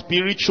for our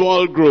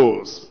spiritual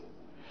growth?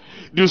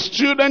 Do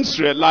students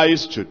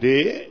realize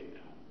today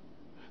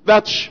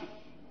that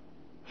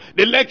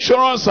the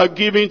lecturers are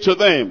given to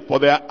them for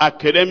their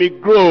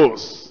academic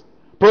growth,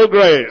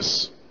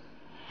 progress?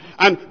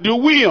 And do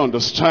we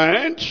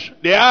understand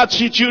the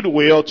attitude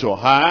we ought to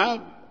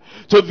have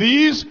to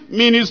these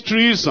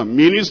ministries and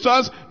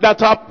ministers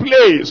that are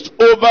placed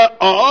over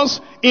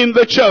us in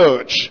the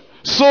church,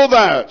 so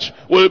that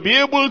we'll be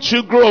able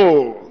to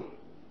grow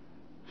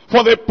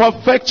for the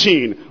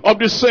perfecting of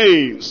the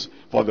saints,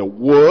 for the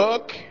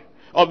work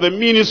of the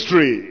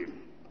ministry?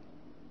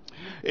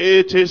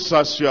 It is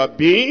as you are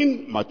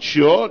being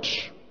matured,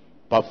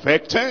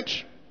 perfected,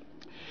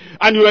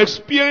 and you're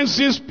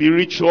experiencing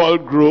spiritual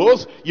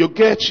growth, you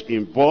get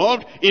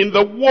involved in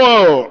the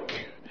work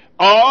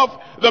of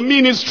the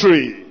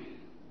ministry.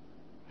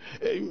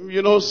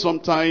 You know,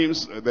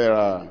 sometimes there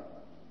are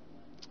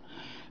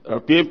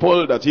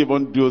people that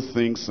even do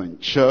things in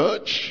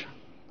church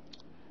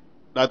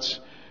that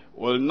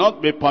will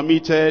not be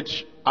permitted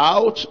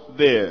out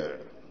there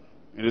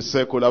in the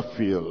secular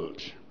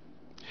field.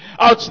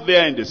 Out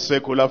there in the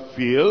secular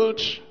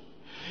field,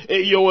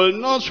 you will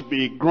not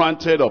be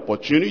granted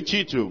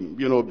opportunity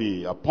to,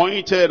 be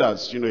appointed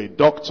as, a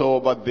doctor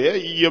over there.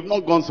 You've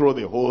not gone through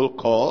the whole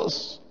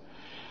course.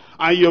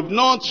 And you've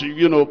not,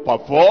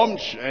 performed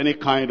any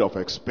kind of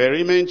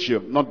experiment.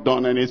 You've not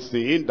done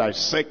anything,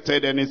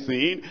 dissected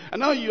anything.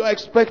 And now you're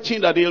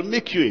expecting that he'll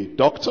make you a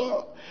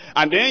doctor.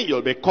 And then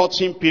you'll be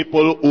cutting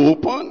people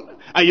open.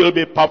 And you'll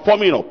be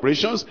performing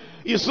operations.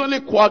 It's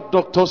only quack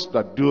doctors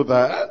that do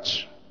that.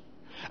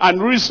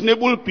 And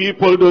reasonable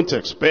people don't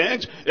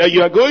expect that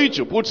you are going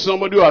to put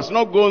somebody who has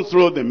not gone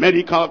through the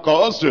medical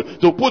course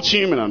to put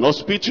him in an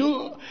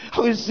hospital.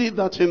 How is it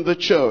that in the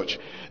church,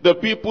 the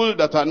people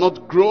that are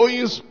not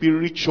growing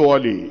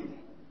spiritually,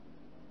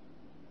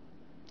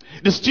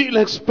 they still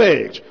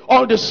expect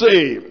all the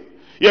same,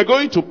 you're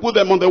going to put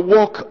them on the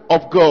work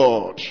of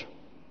God?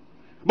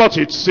 But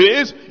it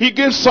says he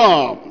gives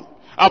some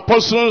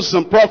apostles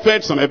and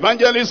prophets and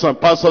evangelists and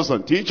pastors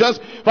and teachers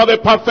for the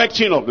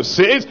perfecting of the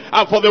saints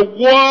and for the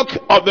work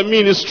of the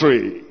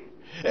ministry.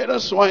 And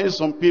that's why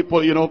some people,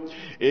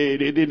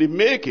 they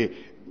make a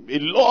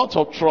lot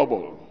of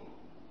trouble.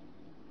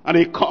 And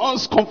it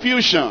causes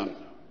confusion.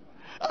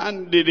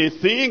 And they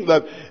think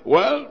that,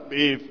 well,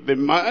 if the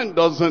man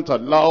doesn't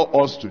allow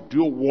us to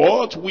do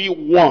what we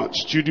want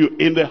to do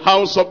in the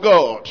house of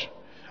God,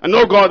 I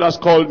know God has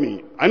called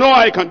me, I know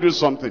I can do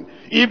something.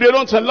 If they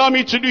don't allow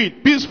me to do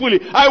it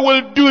peacefully, I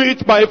will do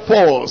it by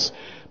force.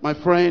 My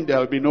friend, there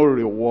will be no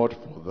reward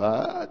for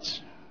that.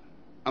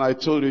 And I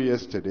told you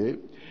yesterday,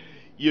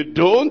 you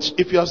don't,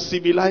 if you are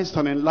civilized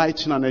and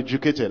enlightened and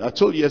educated, I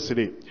told you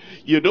yesterday,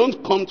 you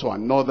don't come to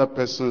another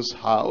person's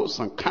house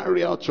and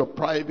carry out your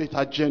private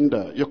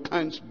agenda. You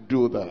can't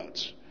do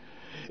that.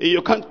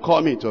 You can't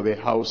come into the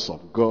house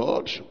of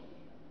God.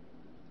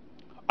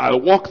 I'll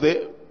walk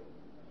there.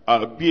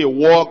 I'll be a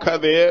worker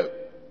there.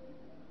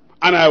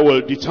 And I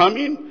will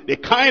determine the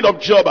kind of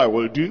job I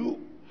will do.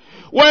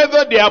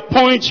 Whether they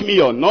appoint me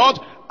or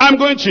not, I'm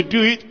going to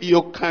do it.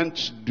 You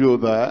can't do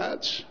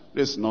that.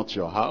 This is not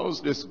your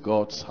house. This is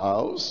God's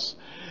house.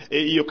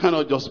 You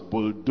cannot just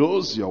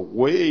bulldoze your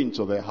way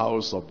into the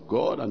house of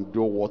God and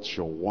do what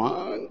you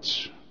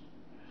want.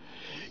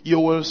 You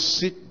will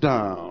sit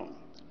down.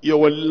 You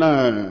will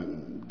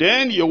learn.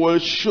 Then you will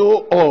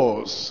show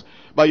us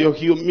by your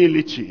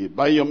humility,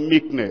 by your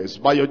meekness,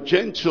 by your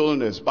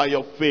gentleness, by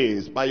your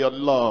faith, by your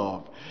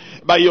love,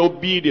 by your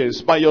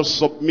obedience, by your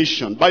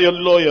submission, by your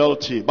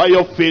loyalty, by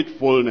your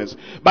faithfulness,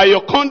 by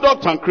your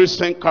conduct and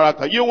Christian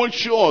character. You will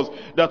show us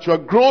that you are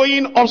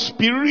growing up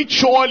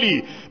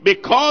spiritually,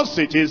 because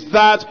it is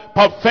that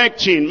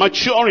perfecting,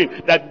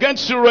 maturing that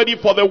gets you ready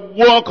for the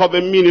work of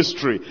the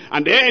ministry.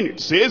 And then it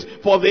says,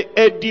 for the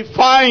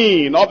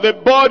edifying of the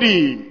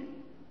body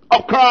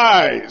of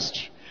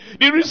Christ.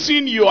 The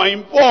reason you are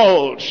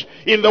involved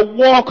in the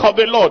work of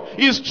the Lord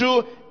is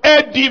to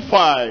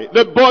edify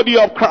the body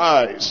of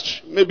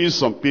Christ. Maybe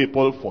some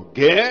people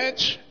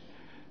forget.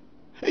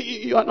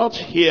 You are not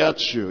here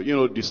to,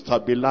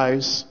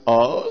 destabilize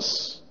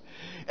us.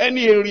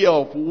 Any area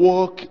of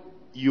work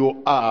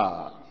you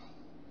are,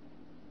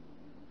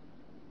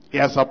 He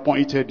has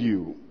appointed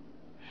you.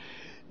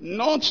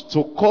 Not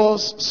to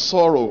cause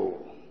sorrow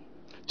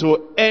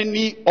to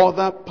any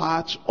other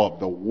part of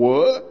the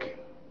work,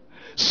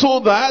 so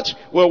that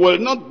we will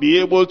not be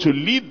able to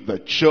lead the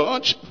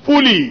church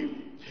fully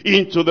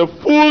into the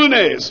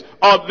fullness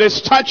of the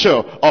stature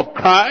of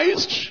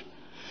Christ.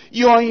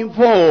 You are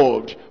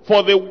involved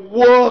for the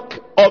work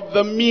of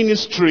the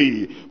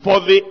ministry,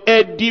 for the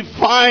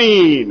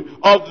edifying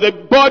of the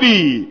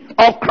body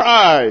of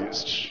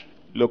Christ.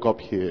 Look up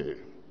here.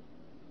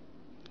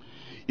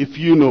 If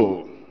you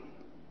know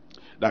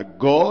that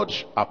God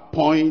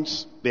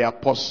appoints the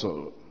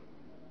apostle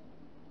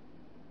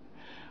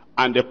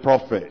and the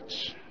prophet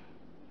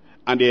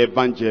and the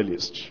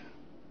evangelist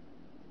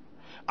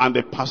and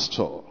the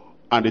pastor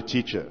and the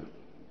teacher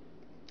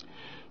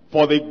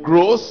for the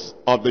growth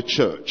of the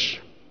church,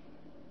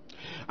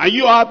 and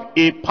you have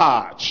a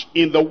part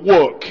in the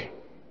work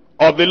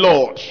of the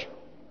Lord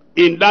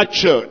in that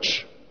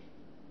church,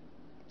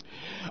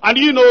 and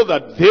you know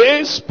that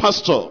this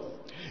pastor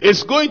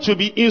is going to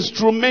be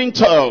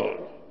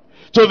instrumental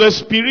to the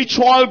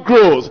spiritual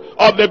growth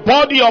of the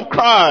body of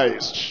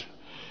Christ.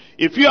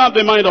 If you have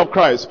the mind of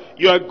Christ,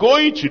 you are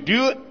going to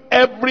do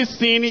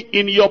everything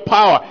in your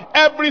power,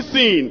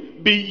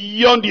 everything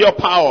beyond your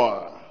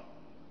power,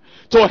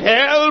 to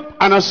help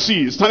and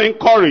assist and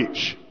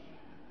encourage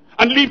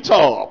and lift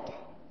up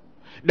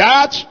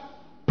that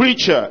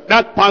preacher,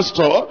 that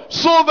pastor,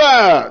 so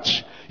that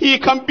he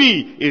can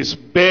be his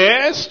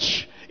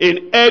best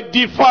in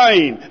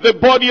edifying the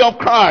body of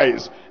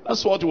Christ.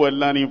 That's what we're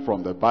learning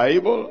from the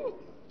Bible.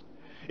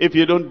 If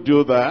you don't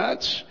do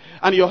that,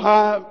 and you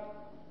have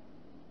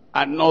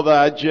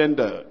another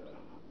agenda,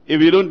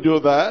 if you don't do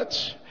that,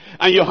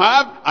 and you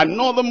have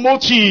another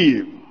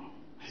motive,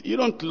 you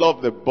don't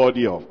love the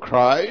body of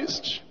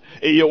Christ,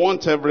 and you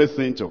want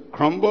everything to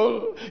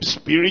crumble.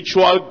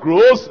 Spiritual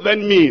growth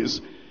then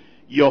means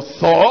your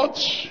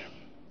thoughts,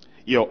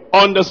 your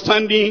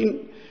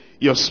understanding,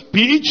 your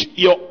speech,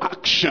 your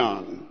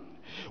action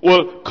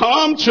will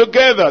come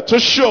together to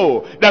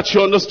show that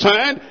you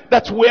understand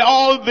that we're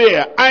all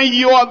there, and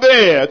you are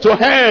there to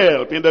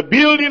help in the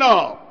building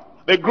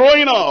up, the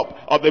growing up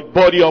of the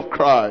body of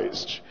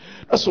Christ.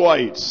 That's why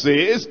it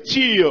says,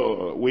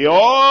 till we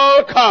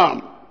all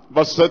come,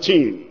 verse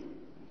 13,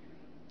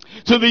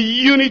 to the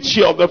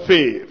unity of the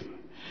faith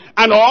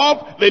and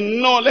of the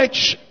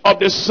knowledge of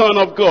the Son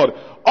of God,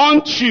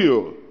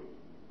 unto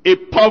a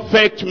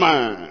perfect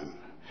man,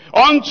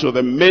 unto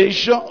the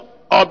measure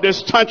of the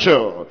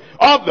stature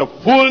of the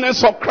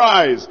fullness of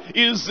Christ.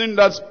 Is in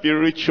that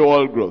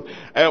spiritual growth.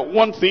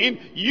 One thing,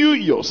 you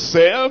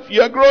yourself,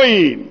 you are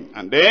growing,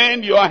 and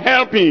then you are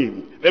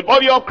helping the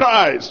body of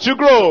Christ to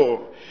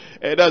grow.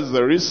 That's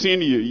the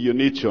reason you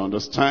need to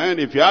understand.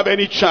 If you have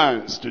any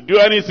chance to do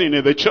anything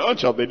in the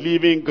church of the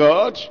living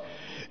God,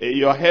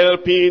 you're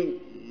helping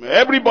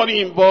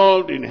everybody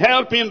involved in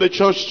helping the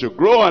church to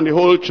grow, and the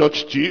whole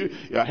church too.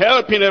 You're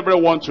helping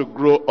everyone to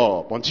grow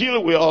up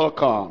until we all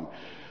come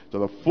to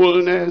the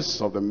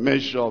fullness of the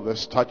measure of the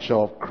stature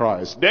of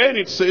Christ. Then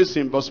it says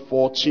in verse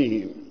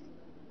 14,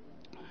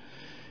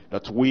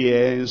 that we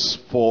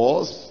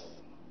henceforth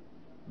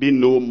be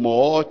no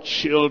more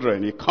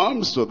children. It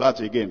comes to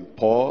that again,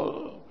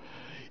 Paul.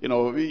 You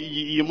know,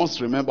 you must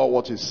remember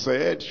what he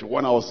said.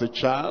 When I was a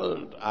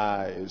child,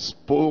 I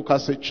spoke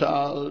as a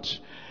child,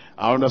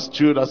 I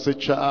understood as a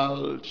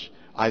child,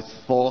 I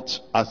thought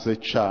as a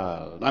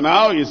child. And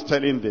now he's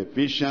telling the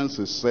Ephesians,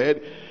 he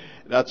said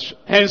that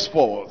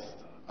henceforth,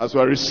 as we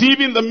are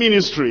receiving the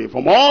ministry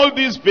from all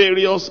these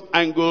various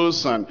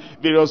angles and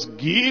various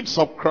gifts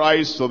of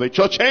Christ to the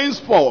church,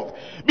 henceforth,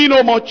 be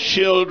no more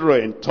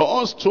children,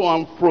 tossed to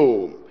and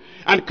fro,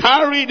 and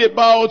carried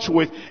about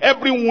with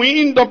every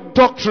wind of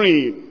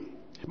doctrine,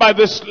 by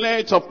the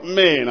sleight of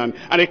men, and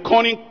a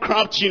cunning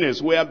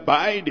craftiness,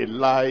 whereby they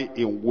lie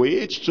in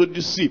wait to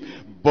deceive.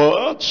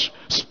 But,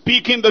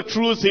 speaking the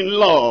truth in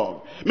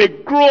love, may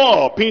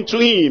grow up into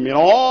him in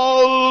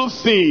all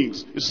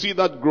things. You see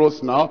that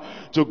growth now?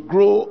 To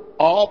grow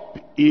up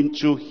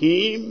into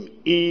him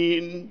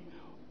in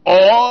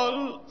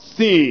all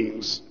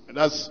things.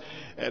 That's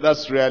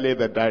really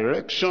the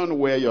direction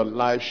where your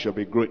life should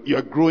be growing.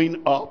 You're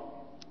growing up,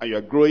 and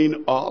you're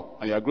growing up,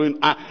 and you're growing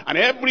up. And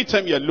every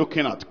time you're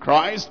looking at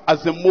Christ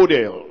as a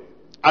model,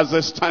 as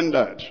a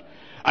standard,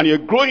 and you're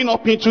growing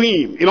up into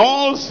him in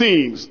all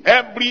things,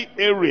 every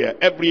area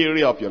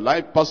of your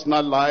life,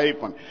 personal life,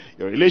 and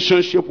your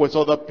relationship with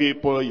other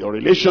people, your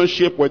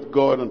relationship with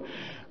God,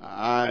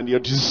 and your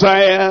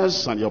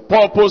desires, and your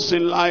purpose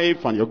in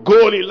life, and your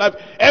goal in life,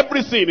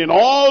 everything in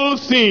all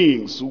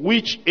things,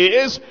 which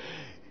is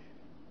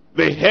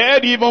the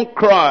head, even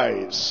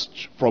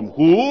Christ, from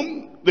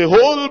whom the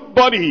whole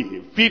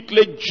body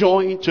fitly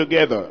joined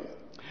together,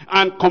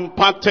 and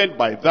compacted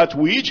by that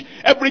which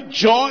every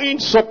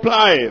joint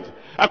supplieth,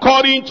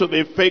 according to the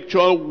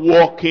effectual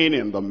working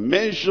in the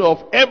measure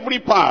of every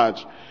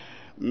part,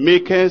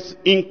 maketh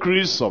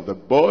increase of the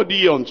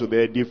body unto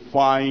the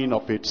edifying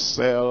of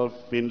itself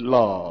in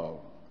love.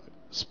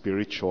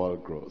 Spiritual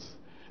growth.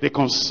 The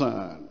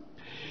concern.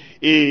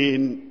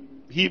 In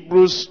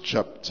Hebrews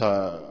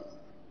chapter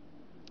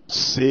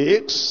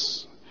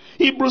 6,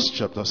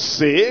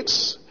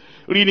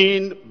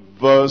 reading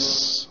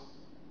verse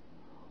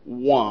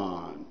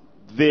 1.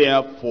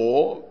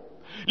 Therefore,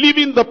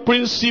 leaving the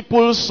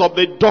principles of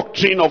the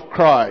doctrine of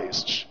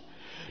Christ,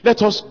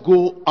 let us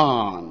go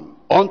on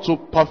unto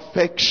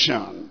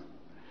perfection,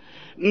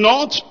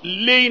 not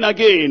laying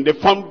again the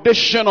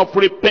foundation of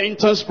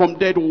repentance from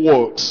dead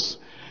works,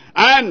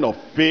 and of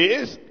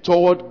faith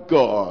toward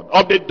God,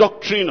 of the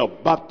doctrine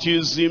of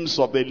baptisms,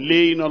 of the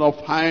laying on of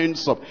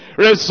hands, of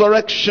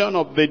resurrection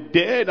of the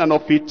dead, and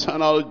of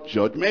eternal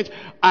judgment.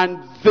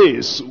 And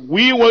this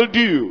we will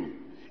do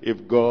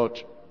if God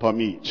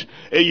permit.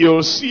 And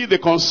you'll see the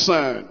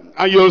concern,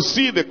 and you'll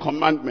see the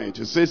commandment.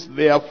 It says,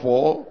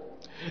 therefore.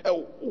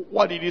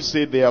 What did he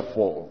say,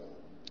 therefore?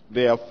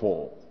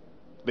 Therefore.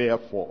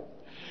 Therefore.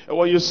 And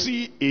when you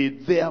see a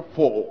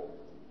therefore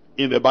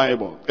in the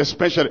Bible,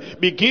 especially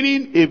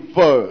beginning a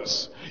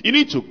verse, you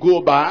need to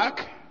go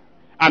back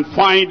and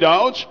find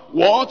out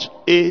what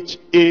it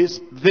is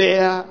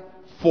there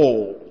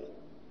for.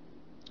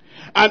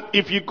 And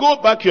if you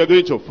go back, you're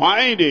going to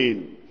find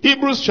in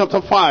Hebrews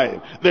chapter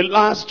 5, the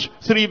last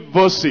 3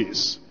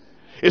 verses.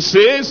 It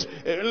says,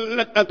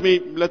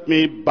 let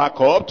me back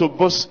up to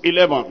verse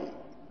 11.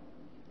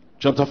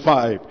 Chapter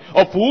 5,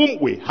 of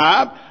whom we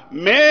have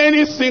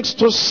many things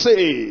to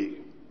say,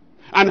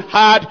 and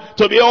had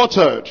to be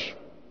uttered,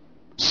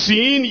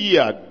 seeing ye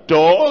are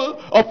dull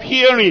of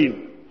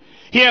hearing.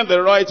 Here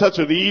the writer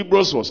to the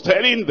Hebrews was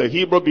telling the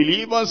Hebrew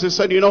believers, he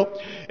said,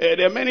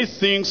 there are many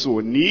things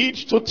we need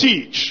to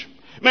teach.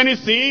 Many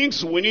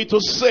things we need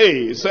to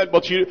say. He said,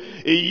 but you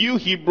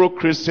Hebrew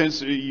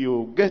Christians,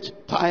 you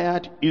get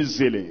tired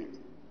easily.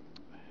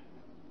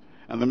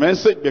 And the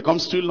message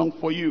becomes too long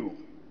for you.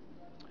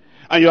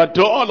 And you are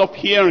dull of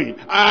hearing,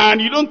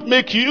 and you don't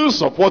make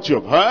use of what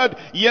you've heard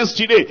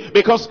yesterday.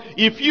 Because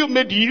if you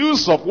made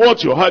use of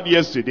what you heard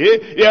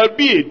yesterday, there'll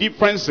be a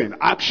difference in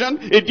action,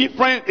 a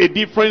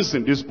difference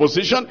in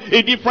disposition,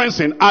 a difference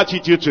in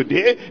attitude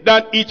today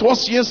than it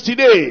was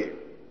yesterday.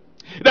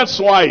 That's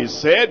why he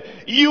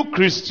said, you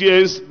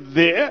Christians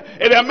there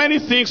are many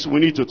things we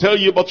need to tell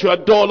you, but you are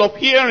dull of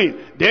hearing.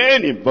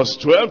 Then in verse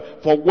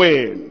 12, for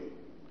when?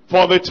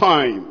 For the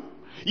time.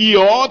 Ye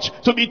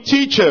ought to be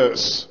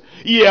teachers.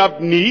 Ye have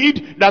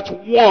need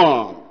that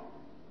one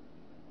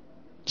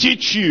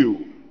teach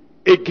you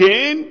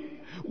again,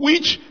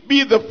 which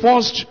be the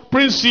first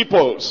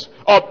principles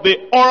of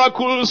the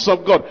oracles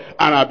of God,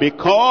 and are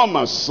become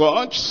as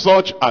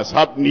such as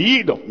have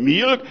need of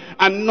milk,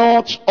 and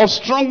not of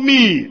strong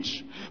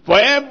meat. For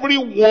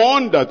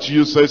everyone that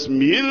uses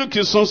milk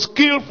is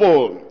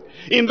unskillful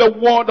in the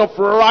word of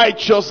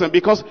righteousness,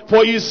 because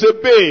for he is a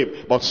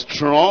babe. But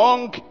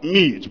strong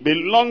meat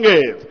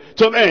belongeth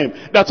to them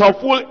that are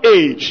full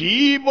age,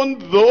 even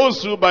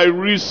those who by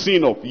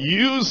reason of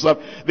use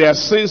of their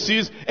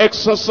senses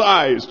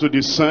exercise to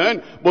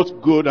discern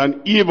both good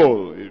and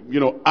evil.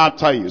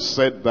 After he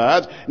said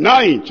that,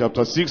 now in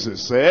chapter 6 he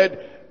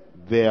said,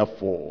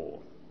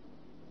 therefore.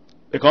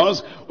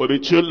 Because we'll be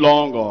too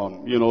long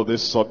on,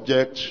 this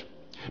subject.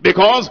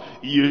 Because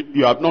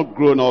you have not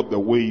grown up the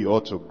way you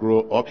ought to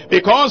grow up.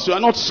 Because you are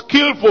not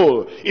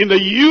skillful in the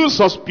use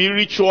of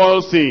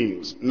spiritual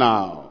things.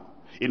 Now,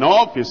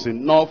 enough is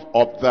enough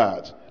of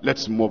that.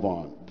 Let's move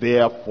on.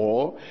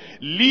 Therefore,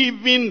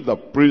 leaving the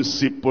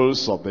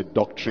principles of the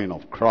doctrine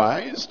of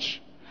Christ,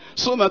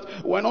 so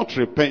that we're not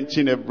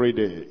repenting every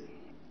day.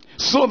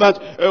 So that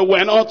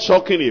we're not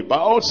talking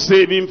about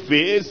saving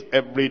faith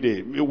every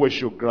day. Maybe we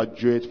should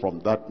graduate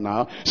from that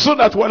now. So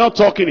that we're not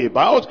talking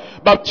about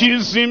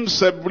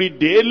baptisms every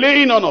day,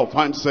 laying on of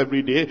hands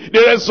every day,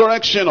 the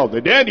resurrection of the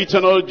dead,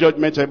 eternal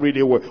judgment every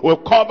day.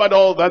 We've covered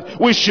all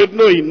that. We should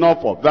know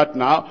enough of that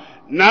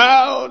now.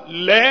 Now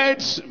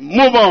let's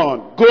move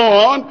on. Go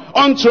on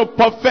unto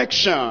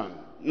perfection.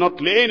 Not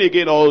laying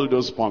again all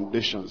those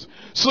foundations.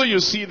 So you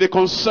see the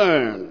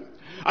concern.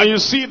 And you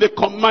see the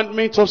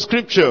commandment of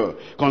Scripture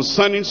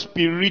concerning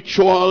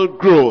spiritual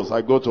growth.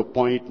 I go to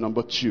point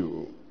number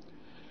 2.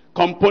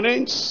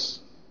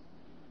 Components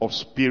of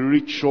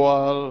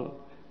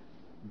spiritual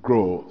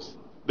growth.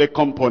 The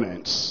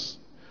components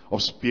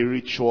of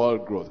spiritual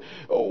growth.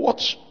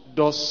 What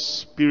does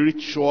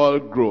spiritual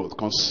growth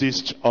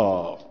consist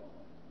of?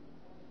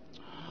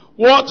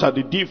 What are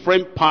the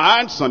different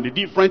parts and the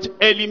different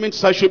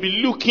elements I should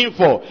be looking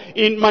for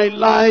in my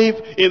life,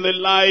 in the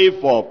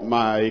life of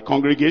my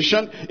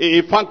congregation,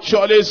 if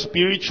actually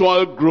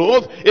spiritual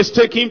growth is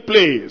taking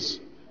place?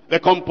 The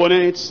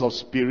components of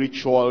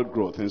spiritual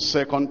growth in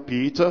 2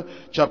 Peter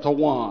chapter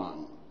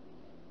 1.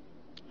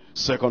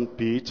 2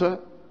 Peter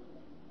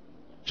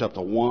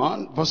chapter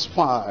 1 verse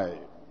 5.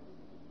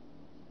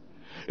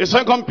 In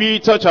 2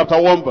 Peter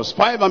chapter 1 verse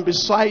 5, and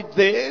beside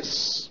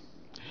this,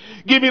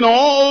 giving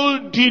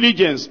all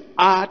diligence,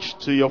 add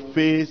to your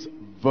faith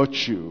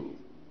virtue,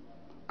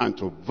 and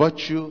to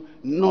virtue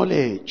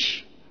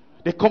knowledge.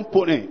 The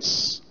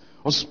components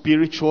of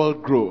spiritual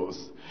growth.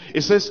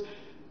 It says,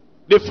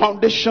 the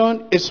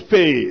foundation is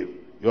faith.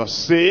 You are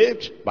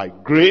saved by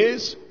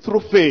grace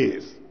through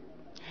faith.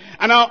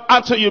 And now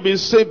after you've been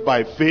saved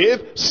by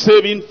faith,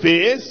 saving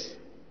faith,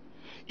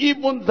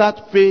 even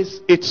that faith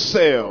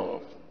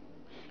itself,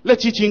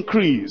 let it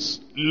increase.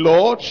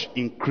 Lord,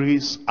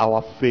 increase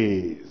our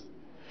faith.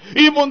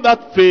 Even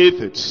that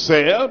faith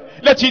itself,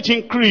 let it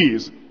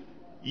increase.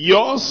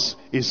 Yours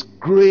is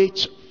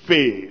great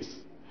faith.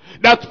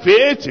 That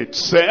faith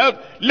itself,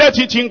 let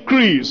it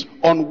increase.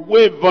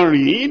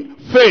 Unwavering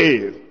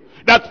faith.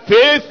 That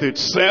faith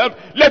itself,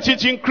 let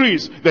it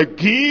increase. The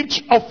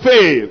gift of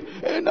faith.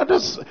 And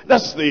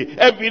that's the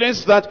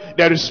evidence that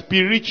there is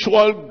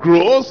spiritual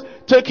growth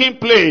taking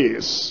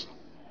place.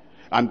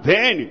 And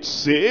then it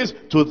says,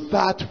 to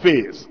that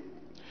faith,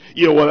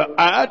 you will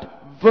add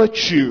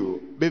virtue.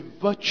 Be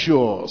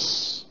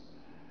virtuous.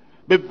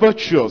 Be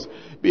virtuous.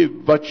 Be a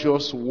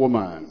virtuous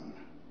woman.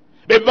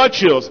 Be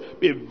virtuous.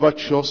 Be a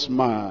virtuous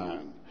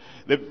man.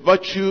 The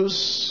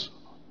virtues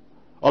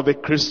of the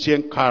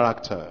Christian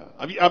character.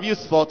 Have you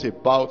thought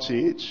about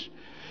it?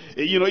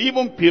 You know,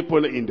 even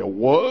people in the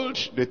world,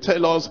 they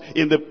tell us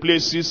in the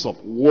places of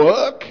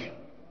work,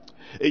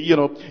 you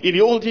know, in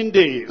the olden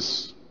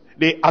days,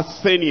 the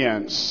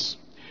Athenians,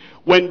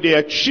 when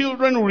their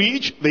children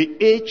reach the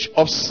age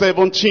of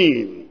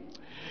 17,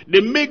 they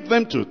make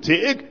them to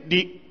take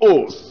the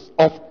oath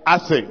of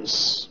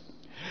Athens.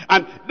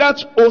 And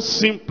that oath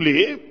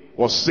simply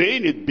was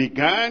saying, it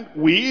began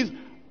with,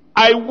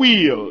 I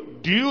will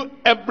do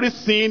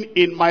everything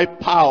in my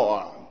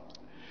power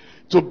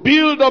to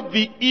build up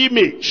the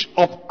image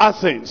of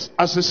Athens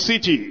as a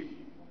city,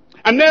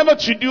 and never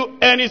to do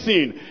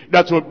anything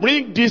that will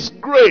bring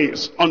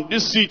disgrace on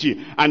this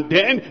city. And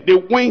then they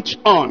went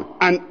on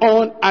and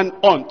on and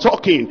on,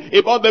 talking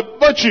about the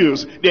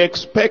virtues they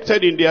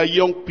expected in their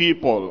young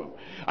people.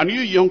 And you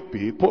young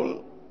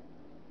people,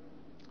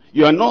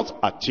 you are not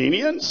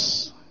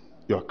Athenians,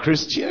 you are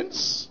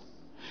Christians,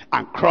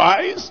 and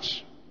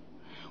Christ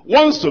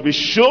wants to be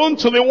shown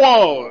to the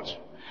world,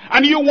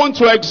 and you want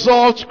to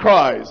exalt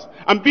Christ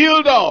and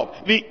build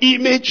up the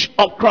image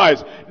of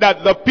Christ,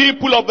 that the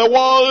people of the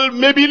world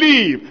may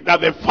believe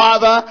that the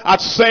Father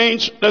has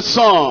sent the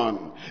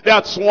Son.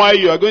 That's why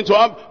you are going to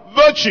have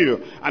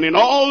virtue. And in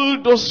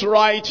all those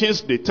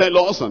writings they tell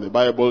us, and the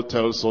Bible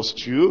tells us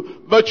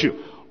too, virtue,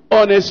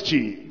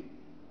 honesty,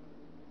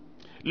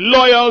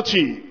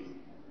 loyalty,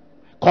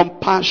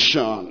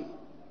 compassion,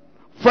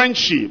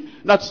 friendship.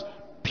 That's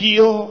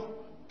pure,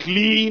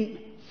 clean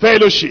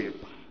fellowship.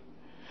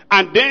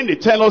 And then they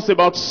tell us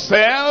about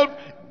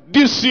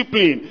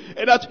self-discipline.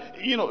 And that,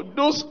 you know,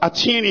 those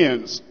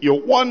Athenians,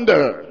 you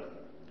wonder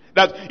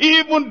that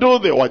even though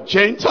they were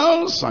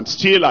Gentiles and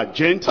still are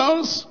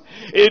Gentiles,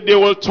 they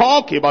will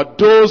talk about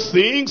those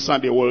things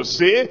and they will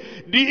say,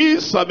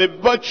 these are the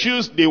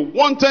virtues they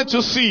wanted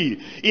to see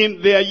in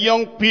their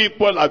young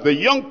people, as the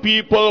young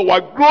people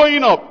were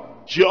growing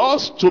up,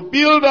 just to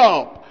build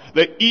up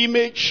the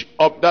image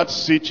of that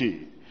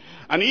city.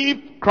 And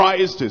if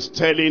Christ is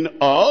telling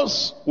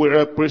us, we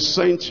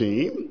represent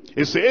him,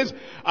 he says,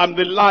 I'm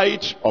the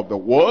light of the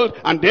world.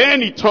 And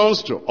then he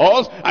turns to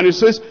us and he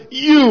says,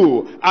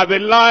 you are the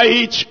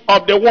light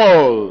of the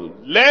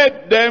world.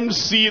 Let them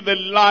see the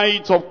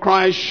light of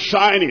Christ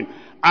shining.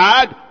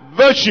 Add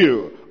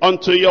virtue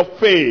unto your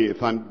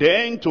faith. And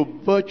then to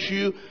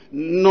virtue,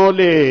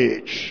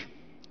 knowledge.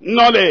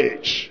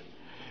 Knowledge.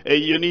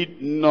 You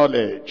need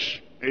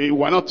knowledge.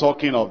 We're not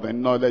talking of the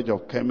knowledge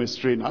of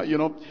chemistry now. You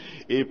know,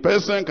 a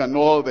person can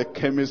know all the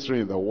chemistry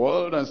in the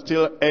world and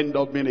still end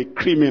up being a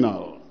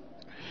criminal.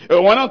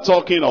 We're not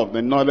talking of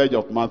the knowledge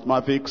of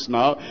mathematics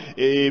now.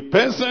 A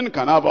person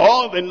can have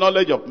all the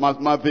knowledge of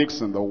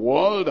mathematics in the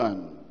world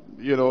and,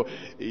 you know,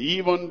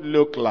 even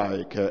look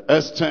like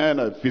Einstein,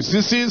 a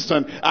physicist,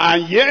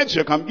 and yet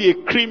you can be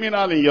a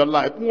criminal in your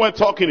life. We're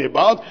talking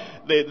about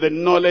the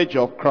knowledge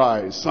of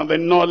Christ and the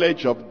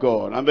knowledge of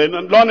God and the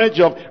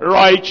knowledge of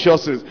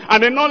righteousness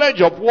and the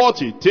knowledge of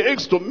what it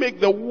takes to make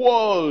the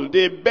world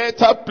a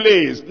better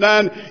place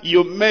than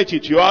you met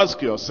it. You ask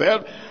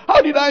yourself,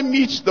 how did I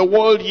meet the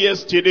world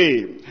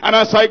yesterday? And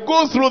as I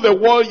go through the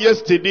world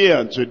yesterday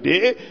and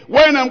today,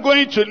 when I'm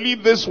going to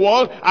leave this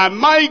world,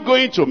 am I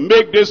going to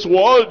make this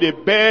world a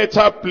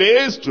better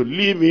place to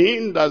live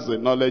in? That's the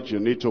knowledge you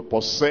need to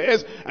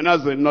possess, and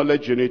that's the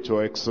knowledge you need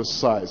to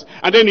exercise.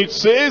 And then it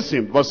says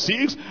in verse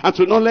 6, and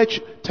to knowledge,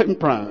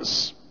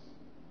 temperance.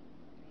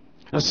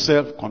 That's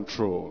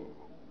self-control.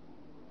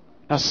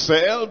 That's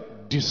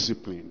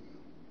self-discipline.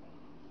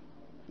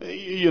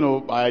 You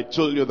know, I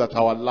told you that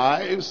our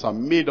lives are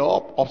made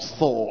up of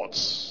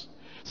thoughts.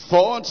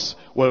 Thoughts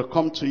will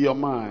come to your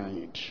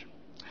mind.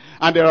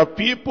 And there are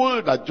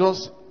people that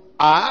just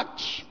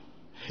act.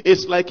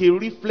 It's like a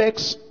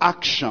reflex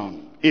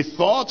action. A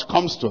thought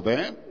comes to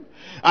them,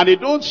 and they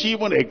don't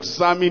even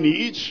examine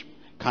it.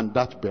 Can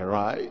that be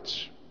right?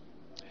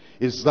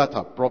 Is that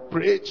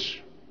appropriate?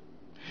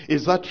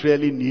 Is that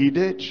really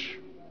needed?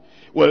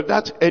 Will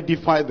that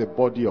edify the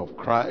body of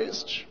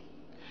Christ?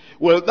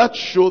 Will that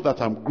show that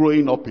I'm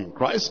growing up in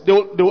Christ? They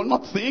will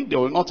not think, they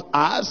will not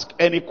ask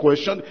any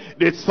question.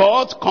 The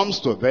thought comes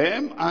to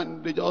them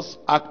and they just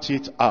act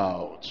it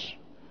out.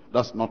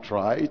 That's not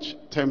right.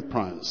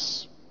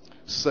 Temperance,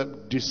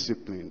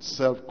 self-discipline,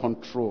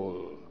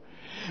 self-control.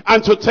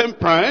 And to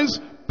temperance,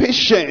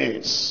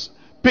 patience.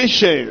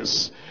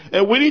 Patience.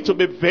 We need to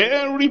be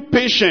very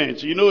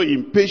patient. You know,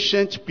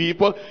 impatient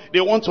people,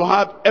 they want to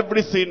have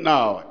everything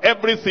now.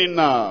 Everything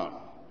now.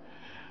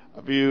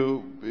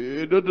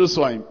 Those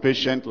who are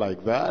impatient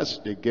like that,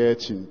 they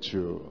get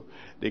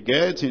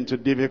into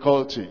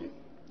difficulty.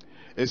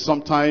 And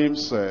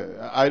sometimes,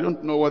 I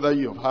don't know whether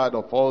you've heard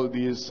of all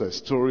these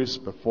stories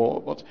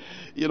before, but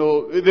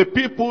the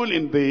people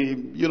in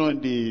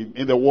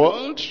the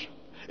world,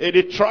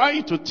 they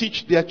try to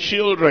teach their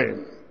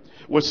children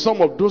with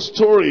some of those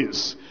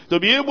stories to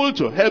be able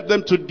to help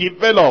them to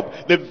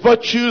develop the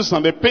virtues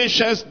and the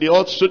patience they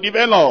ought to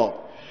develop.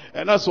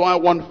 And that's why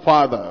one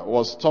father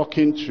was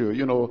talking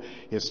to,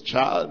 his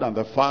child, and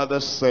the father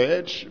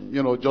said,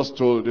 just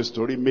told the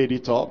story, made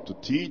it up to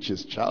teach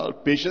his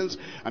child patience,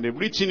 and they've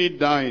written it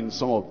down in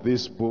some of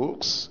these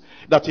books,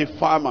 that a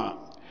farmer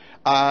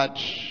had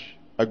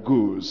a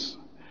goose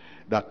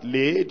that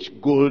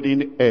laid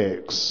golden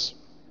eggs.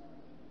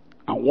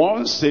 And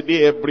once a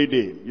day, every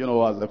day,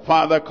 as the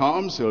father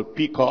comes, he'll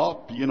pick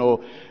up,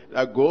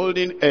 a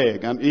golden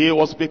egg, and he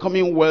was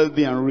becoming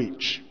wealthy and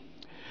rich.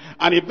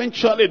 And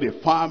eventually the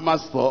farmer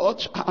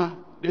thought,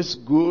 this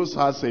goose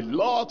has a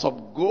lot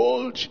of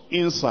gold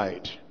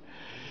inside.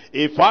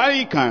 If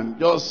I can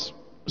just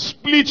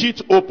split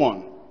it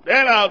open,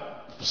 then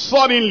I'll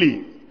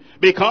suddenly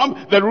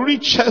become the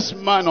richest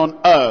man on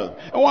earth.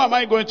 And why am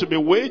I going to be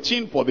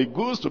waiting for the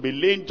goose to be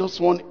laying just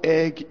one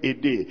egg a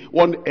day?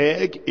 One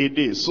egg a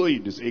day. So he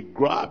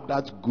grabbed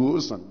that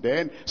goose and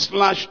then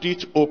slashed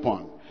it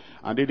open.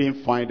 And they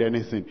didn't find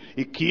anything.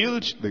 He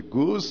killed the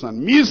goose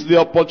and missed the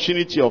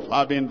opportunity of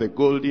having the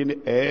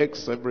golden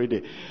eggs every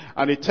day.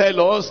 And they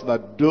tell us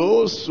that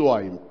those who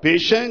are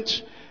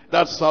impatient,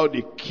 that's how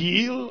they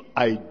kill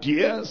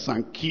ideas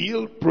and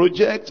kill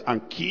projects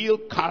and kill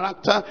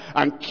character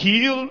and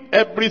kill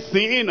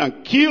everything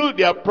and kill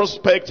their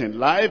prospect in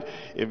life,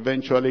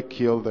 eventually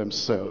kill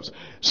themselves.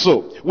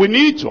 So we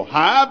need to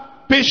have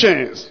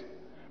patience,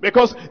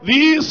 because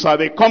these are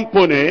the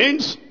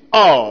components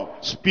of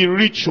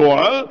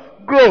spiritual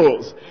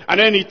growth. And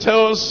then he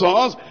tells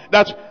us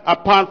that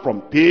apart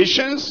from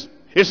patience,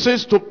 he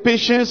says to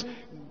patience,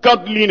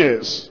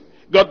 godliness.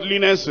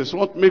 Godliness is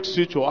what makes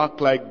you to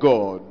act like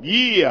God.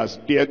 Ye as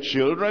dear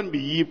children, be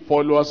ye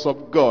followers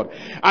of God.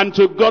 And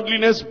to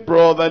godliness,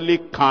 brotherly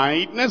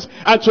kindness.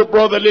 And to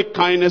brotherly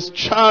kindness,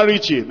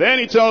 charity. Then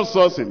he tells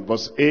us in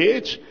verse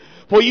 8,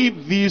 for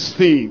if these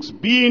things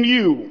be in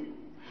you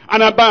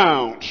and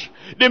abound,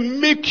 they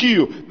make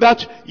you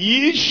that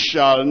ye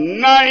shall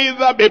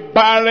neither be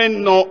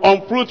barren nor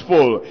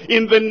unfruitful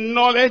in the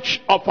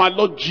knowledge of our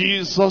Lord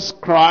Jesus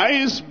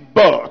Christ.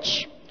 But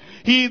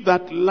he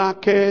that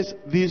lacketh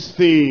these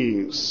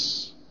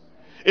things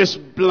is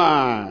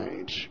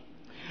blind,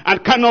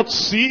 and cannot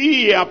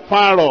see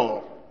afar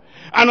off,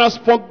 and has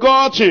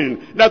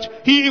forgotten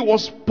that he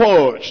was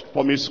purged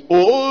from his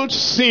old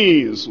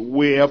sins.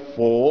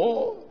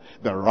 Wherefore,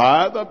 the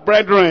rather,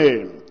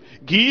 brethren,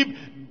 give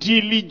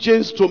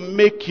diligence to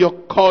make your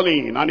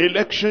calling and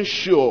election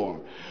sure.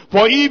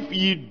 For if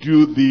ye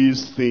do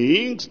these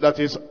things, that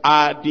is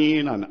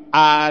adding and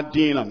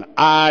adding and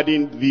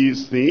adding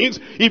these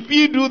things, if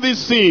ye do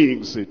these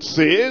things, it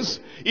says,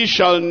 ye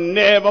shall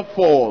never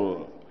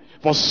fall.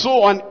 For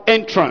so an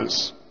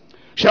entrance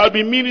shall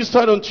be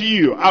ministered unto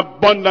you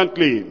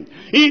abundantly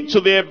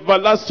into the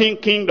everlasting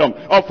kingdom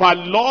of our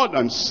Lord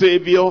and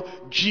Savior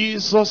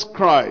Jesus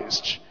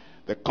Christ.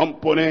 The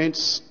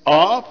components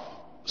of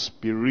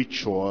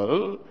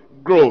spiritual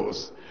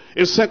growth.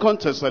 In 2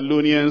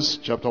 Thessalonians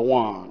chapter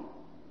 1.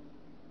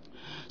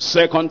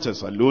 2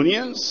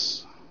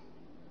 Thessalonians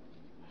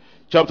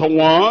chapter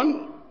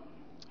 1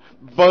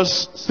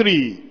 verse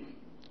 3.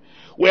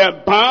 We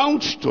are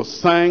bound to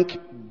thank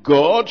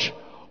God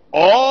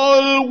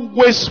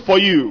always for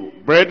you,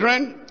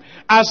 brethren,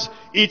 as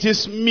it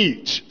is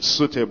meet,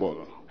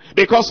 suitable,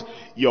 because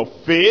your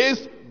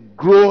faith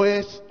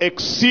groweth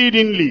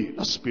exceedingly.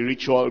 A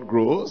spiritual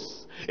growth.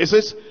 It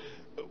says,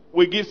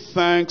 we give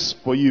thanks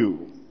for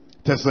you,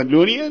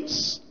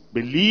 Thessalonians,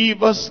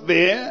 believers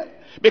there,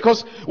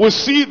 because we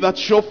see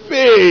that your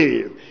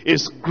faith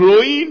is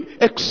growing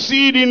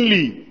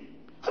exceedingly.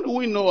 How do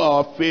we know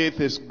our faith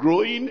is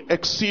growing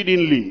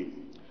exceedingly?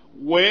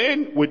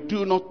 When we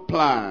do not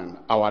plan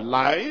our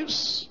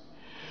lives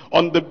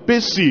on the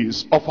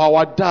basis of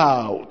our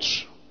doubt,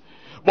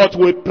 but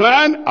we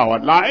plan our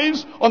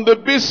lives on the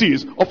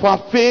basis of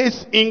our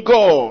faith in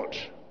God.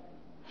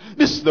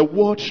 This is the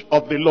word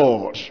of the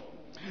Lord.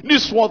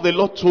 This is what the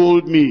Lord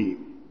told me.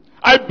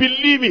 I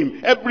believe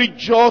him, every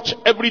jot,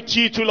 every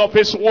tittle of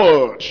his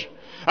word.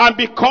 And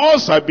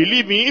because I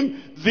believe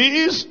him,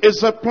 this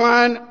is a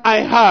plan I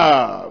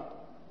have.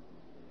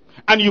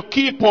 And you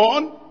keep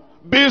on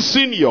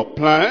basing your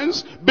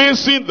plans,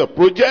 basing the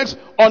projects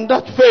on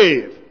that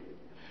faith.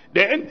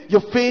 Then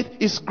your faith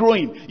is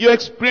growing. You're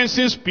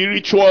experiencing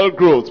spiritual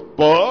growth.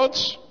 But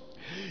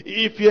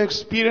if you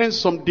experience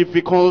some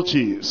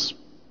difficulties,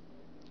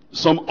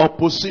 some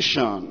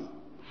opposition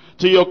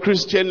to your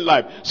Christian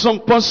life,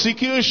 some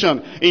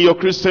persecution in your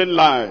Christian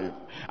life,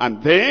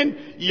 And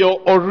then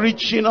your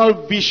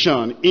original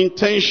vision,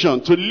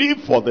 intention to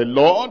live for the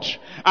Lord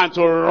and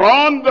to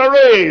run the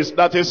race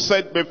that is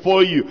set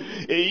before you.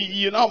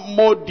 You now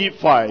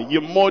modify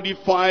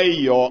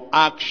your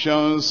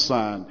actions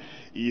and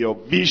your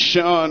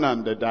vision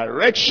and the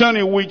direction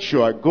in which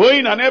you are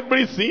going and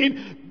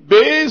everything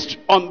based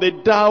on the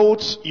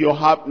doubts you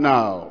have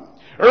now,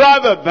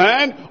 rather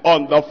than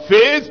on the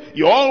faith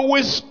you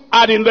always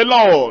had in the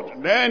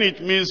Lord. Then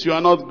it means you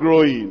are not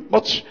growing.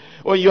 But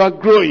when you are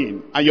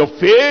growing and your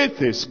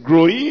faith is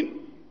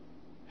growing,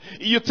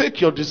 you take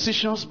your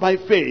decisions by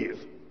faith.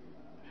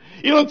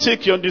 You don't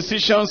take your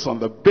decisions on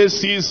the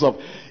basis of,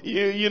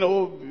 you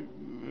know,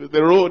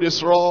 the road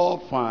is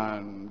rough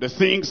and the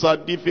things are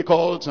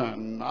difficult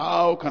and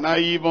how can I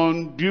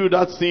even do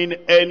that thing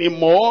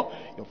anymore?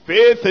 Your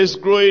faith is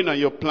growing and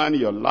you plan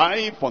your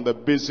life on the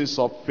basis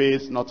of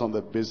faith, not on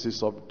the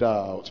basis of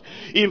doubt.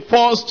 In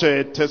 1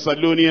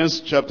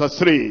 Thessalonians chapter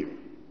 3,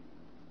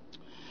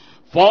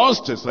 1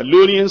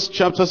 Thessalonians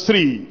chapter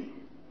 3,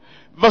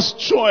 verse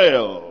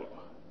 12,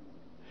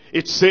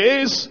 it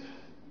says,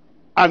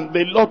 and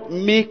the Lord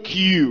make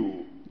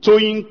you to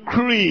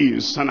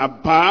increase and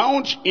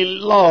abound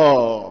in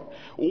love,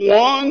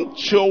 one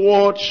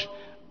toward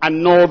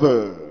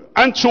another,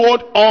 and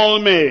toward all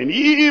men,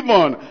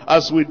 even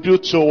as we do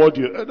toward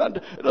you.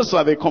 Those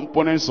are the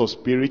components of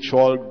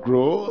spiritual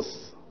growth.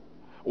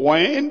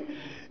 When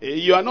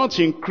you are not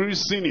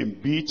increasing in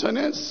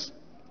bitterness,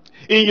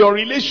 in your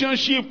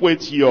relationship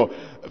with your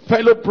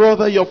fellow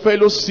brother, your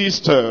fellow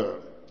sister,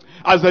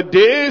 as the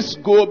days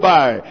go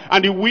by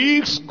and the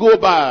weeks go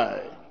by,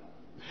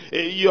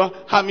 you're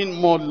having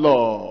more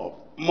love,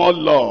 more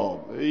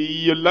love.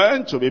 You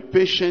learn to be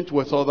patient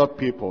with other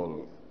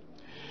people.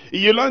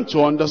 You learn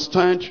to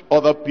understand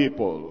other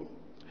people.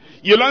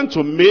 You learn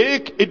to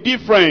make a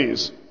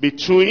difference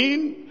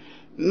between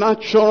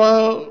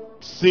natural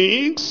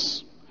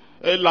things,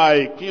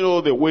 like, you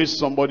know, the way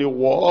somebody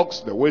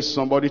walks, the way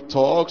somebody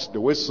talks,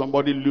 the way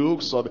somebody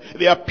looks, or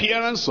the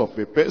appearance of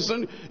a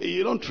person.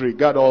 You don't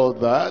regard all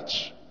that.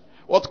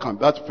 What can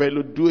that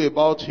fellow do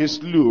about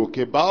his look,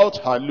 about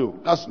her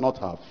look? That's not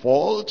her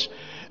fault.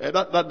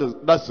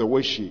 That's the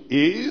way she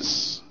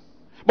is.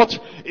 But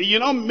you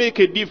know, make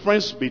a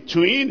difference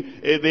between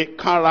the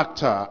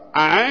character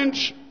and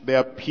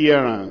the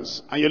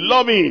appearance. And you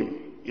love him,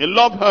 you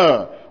love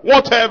her,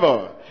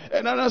 whatever.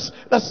 And that's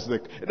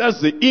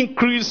the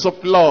increase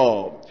of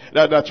love.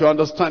 That you're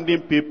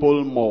understanding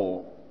people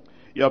more.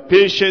 You're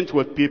patient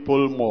with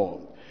people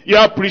more. You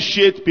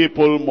appreciate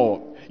people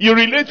more. You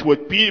relate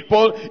with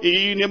people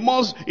in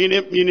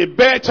a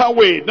better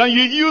way than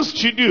you used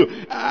to do.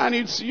 And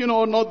it's, you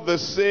know, not the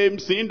same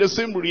thing, the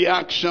same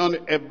reaction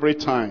every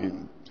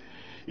time.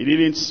 He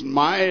didn't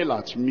smile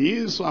at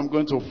me, so I'm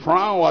going to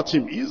frown at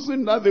him.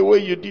 Isn't that the way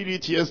you did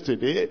it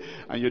yesterday?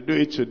 And you do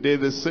it today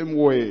the same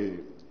way.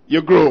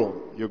 You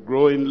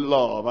grow in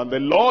love, and the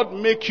Lord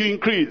make you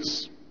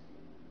increase.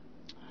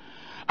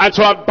 And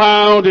to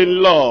abound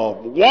in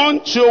love,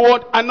 one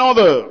toward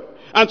another,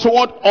 and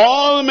toward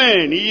all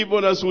men,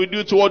 even as we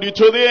do toward you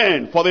to the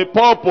end, for the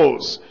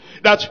purpose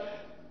that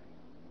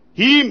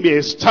he may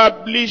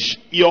establish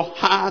your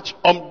heart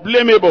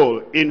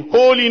unblameable in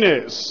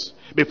holiness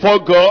before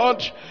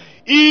God,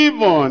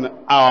 even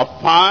our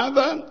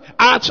Father,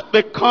 at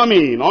the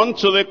coming,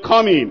 unto the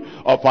coming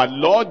of our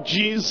Lord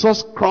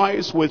Jesus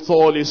Christ with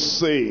all his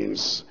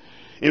saints.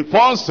 In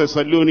 1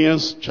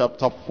 Thessalonians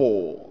chapter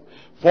 4,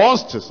 1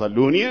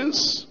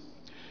 Thessalonians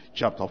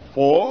chapter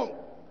 4,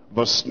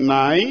 verse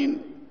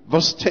 9,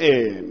 verse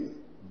 10.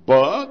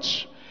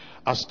 But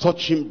as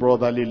touching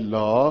brotherly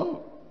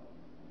love,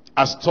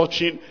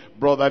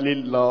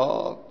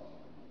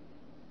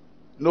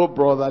 no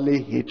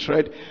brotherly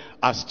hatred,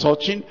 as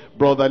touching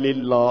brotherly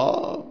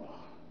love,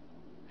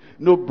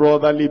 no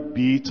brotherly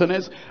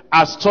bitterness,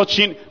 as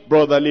touching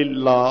brotherly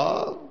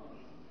love.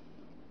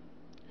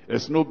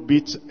 There's no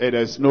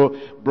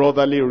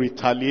brotherly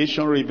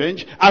retaliation,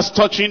 revenge, as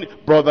touching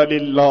brotherly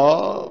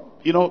love.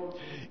 You know,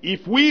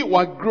 if we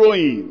were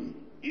growing,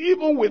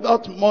 even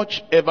without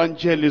much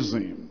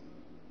evangelism,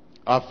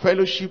 our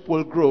fellowship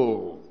will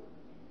grow.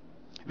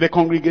 The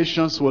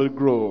congregations will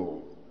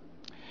grow.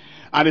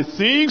 And the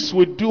things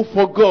we do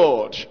for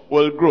God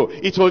will grow.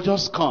 It will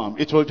just come.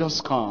 It will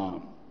just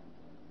come.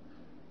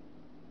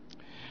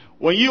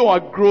 When you are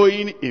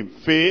growing in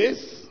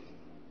faith,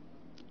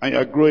 and you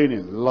are growing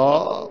in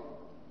love,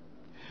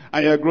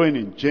 and you are growing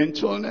in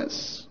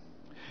gentleness,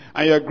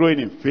 and you are growing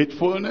in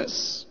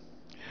faithfulness,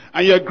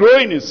 and you are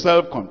growing in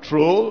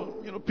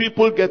self-control, you know,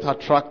 people get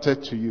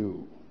attracted to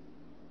you.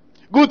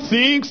 Good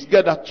things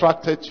get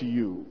attracted to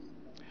you.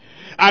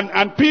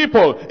 And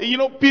people, you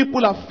know,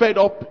 people are fed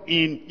up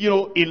in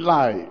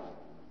life.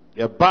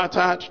 They're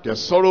battered, they're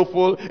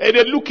sorrowful, and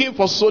they're looking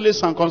for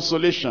solace and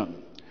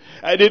consolation.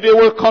 And they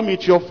will come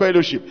into your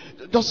fellowship.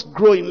 Just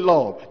grow in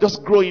love.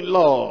 Just grow in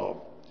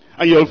love.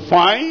 And you'll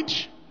find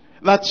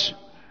that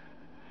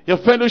your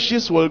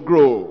fellowships will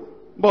grow.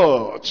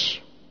 But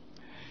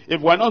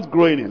if we're not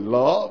growing in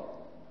love,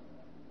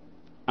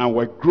 and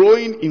we're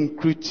growing in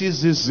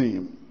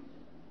criticism,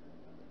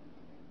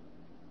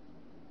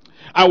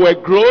 And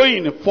we're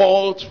growing in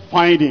fault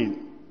finding.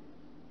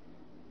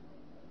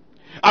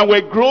 And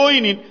we're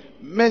growing in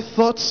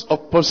methods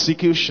of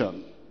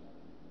persecution.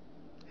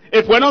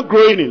 If we're not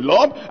growing in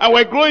love, and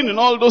we're growing in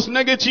all those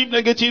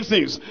negative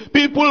things,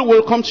 people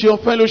will come to your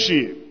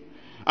fellowship.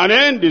 And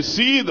then they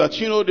see that,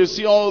 they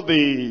see all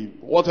the,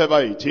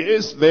 whatever it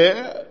is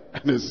there,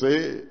 and they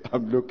say,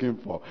 I'm looking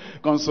for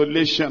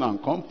consolation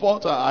and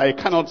comfort. I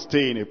cannot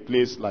stay in a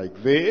place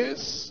like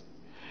this.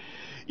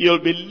 You'll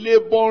be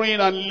laboring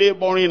and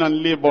laboring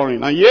and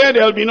laboring. And yet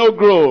there'll be no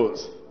growth.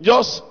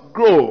 Just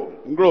grow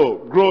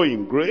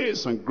in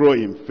grace and grow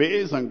in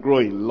faith and grow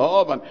in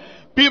love. And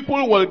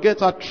people will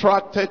get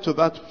attracted to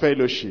that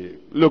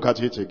fellowship. Look at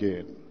it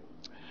again.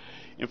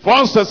 In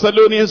 1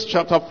 Thessalonians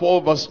chapter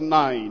 4 verse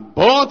 9.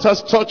 But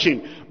as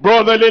touching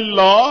brotherly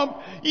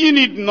love, ye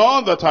need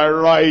not that I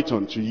write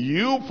unto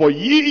you, for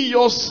ye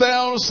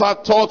yourselves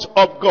are taught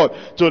of God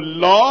to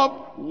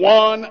love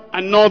one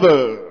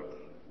another.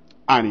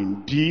 And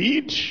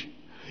indeed,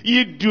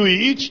 ye do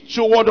it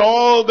toward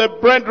all the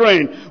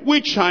brethren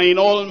which are in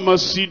all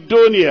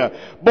Macedonia.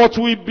 But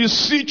we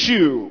beseech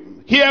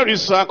you, here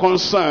is our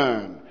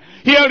concern.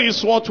 Here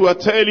is what we are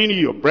telling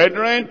you,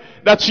 brethren,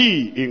 that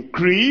ye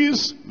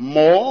increase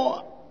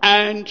more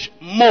and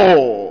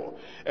more.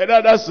 And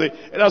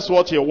that's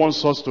what he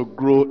wants us to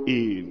grow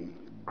in.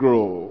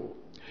 Grow.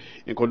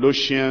 In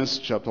Colossians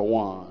chapter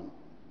 1.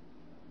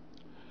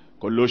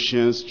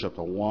 Colossians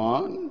chapter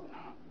 1,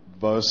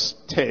 verse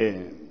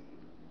 10.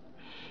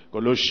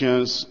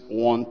 Colossians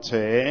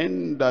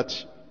 1:10,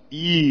 that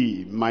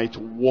ye might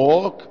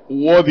walk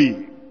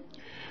worthy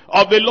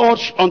of the Lord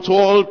unto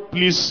all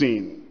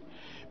pleasing,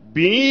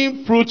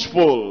 being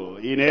fruitful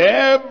in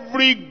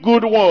every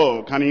good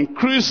work and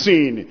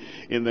increasing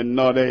in the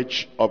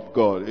knowledge of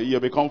God. You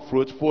become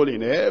fruitful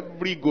in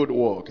every good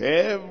work,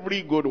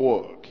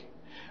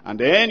 and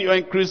then you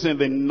increase in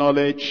the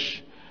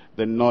knowledge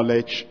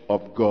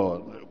of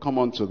God. Come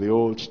on to the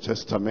Old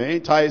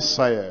Testament,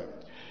 Isaiah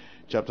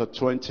chapter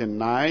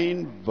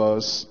 29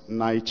 verse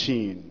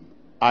 19.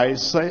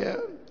 Isaiah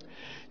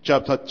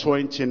chapter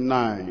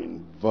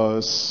 29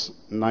 verse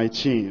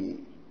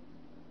 19.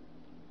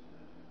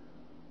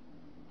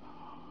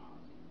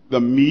 The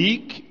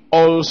meek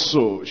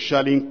also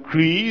shall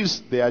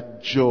increase their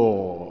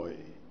joy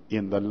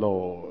in the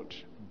Lord.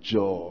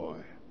 Joy.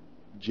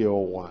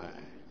 J-O-Y.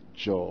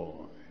 Joy.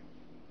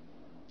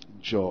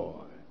 Joy.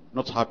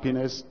 Not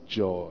happiness,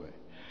 joy.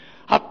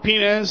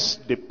 Happiness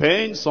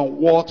depends on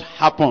what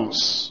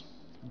happens.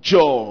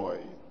 Joy.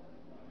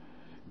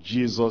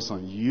 Jesus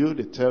and you,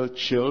 they tell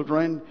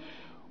children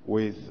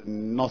with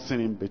nothing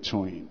in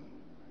between,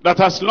 that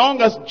as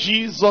long as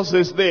Jesus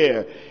is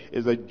there,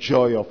 is the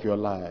joy of your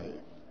life.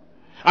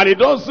 And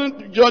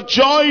your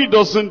joy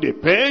doesn't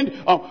depend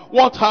on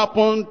what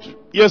happened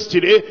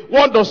yesterday,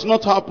 what does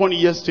not happen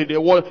yesterday,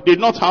 what did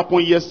not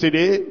happen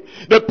yesterday.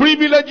 The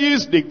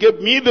privileges, they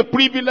gave me the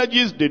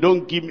privileges, they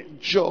don't give me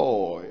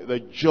joy. The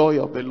joy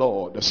of the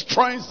Lord, the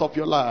strength of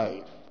your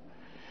life.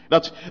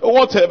 That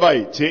whatever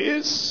it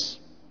is,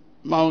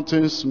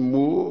 mountains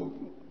move,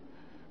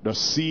 the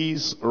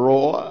seas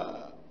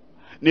roar,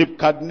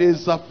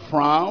 Nebuchadnezzar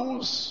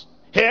frowns,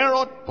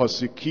 Herod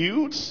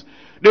persecutes,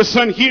 the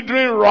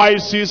Sanhedrin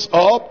rises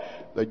up,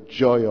 the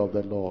joy of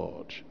the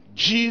Lord.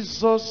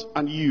 Jesus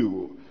and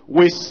you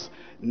with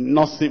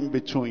nothing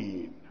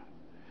between.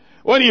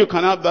 When you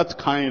can have that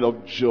kind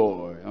of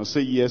joy and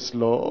say, yes,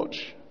 Lord,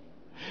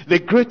 the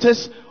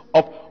greatest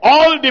of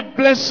all the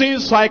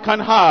blessings I can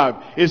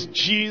have is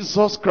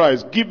Jesus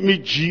Christ. Give me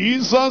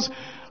Jesus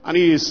and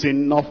he is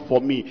enough for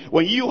me.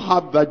 When you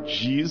have that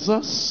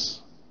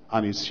Jesus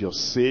and he's your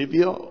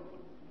Savior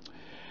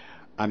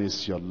and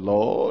he's your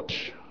Lord,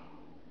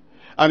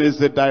 and is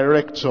the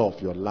director of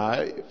your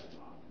life,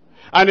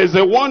 and is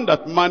the one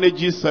that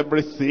manages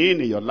everything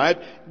in your life,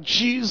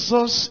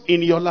 Jesus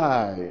in your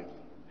life.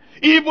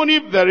 Even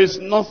if there is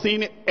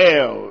nothing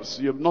else,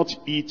 you've not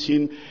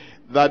eaten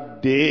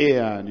that day,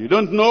 and you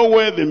don't know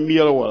where the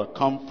meal will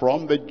come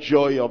from, the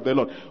joy of the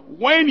Lord.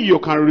 When you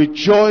can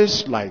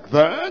rejoice like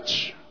that,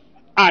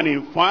 and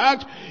in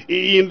fact,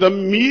 in the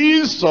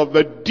midst of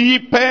the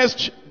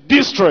deepest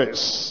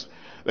distress,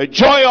 the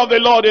joy of the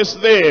Lord is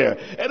there.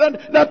 And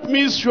that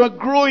means you are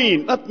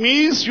growing. That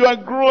means you are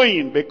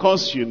growing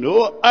because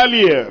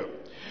earlier,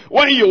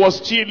 when you were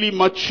still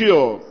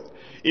immature,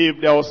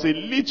 if there was a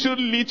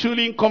little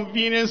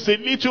inconvenience, a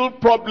little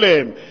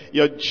problem,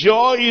 your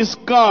joy is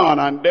gone,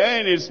 and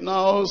then it's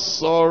now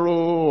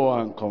sorrow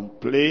and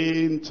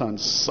complaint and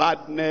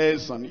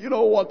sadness and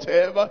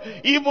whatever,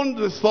 even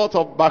the thought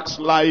of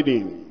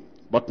backsliding.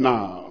 But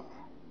now,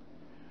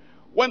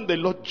 when the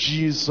Lord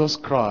Jesus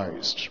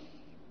Christ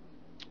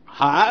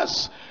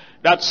has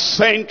that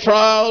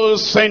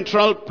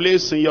central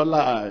place in your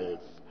life,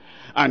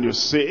 and you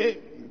say,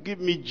 give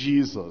me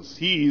Jesus,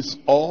 he is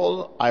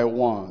all I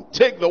want.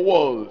 Take the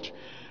world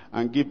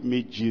and give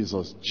me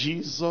Jesus.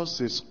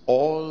 Jesus is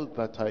all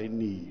that I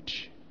need,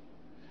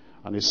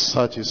 and it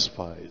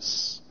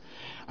satisfies.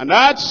 And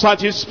that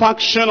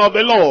satisfaction of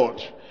the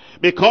Lord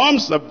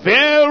becomes the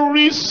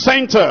very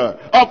center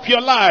of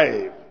your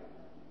life.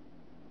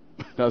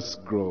 That's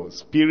growth,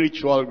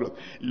 spiritual growth.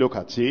 Look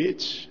at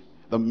it.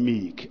 The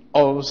meek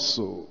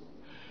also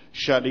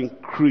shall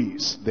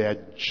increase their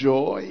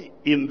joy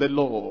in the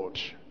Lord,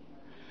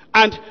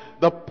 and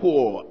the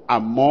poor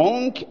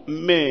among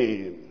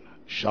men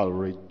shall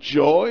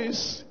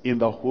rejoice in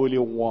the Holy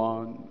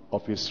One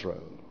of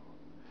Israel.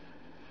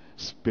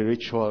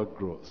 Spiritual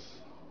growth,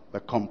 the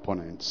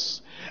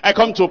components. I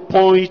come to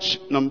point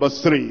number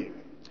 3.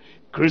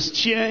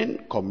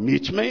 Christian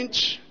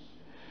commitment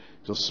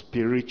to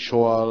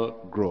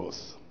spiritual growth.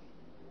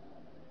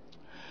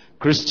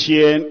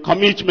 Christian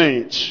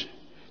commitment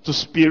to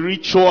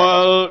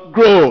spiritual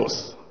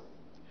growth.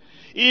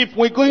 If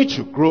we're going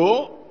to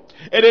grow,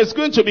 it is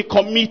going to be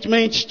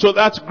commitment to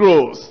that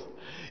growth.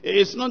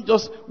 It's not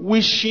just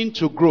wishing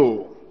to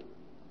grow,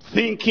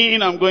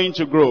 thinking I'm going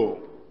to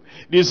grow,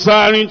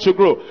 desiring to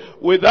grow,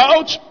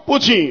 without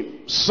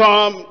putting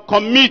some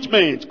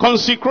commitment,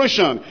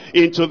 consecration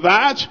into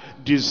that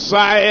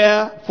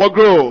desire for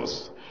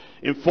growth.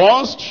 In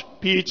 1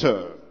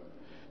 Peter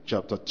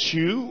chapter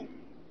 2,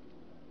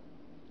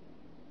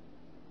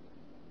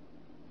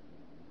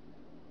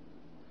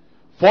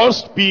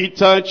 First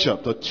Peter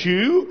chapter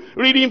 2,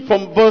 reading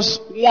from verse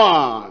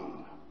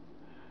 1.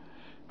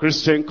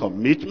 Christian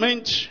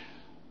commitment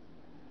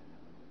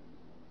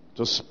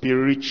to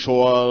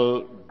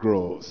spiritual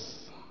growth.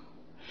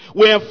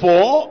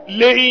 Wherefore,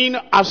 laying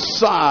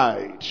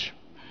aside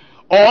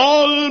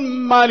all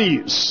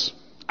malice,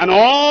 and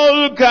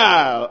all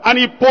guile, and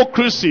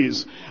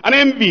hypocrisies, and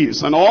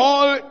envies, and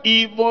all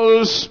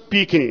evil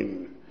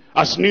speaking,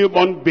 as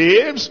newborn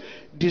babes,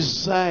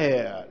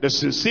 desire the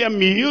sincere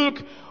milk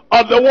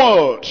of the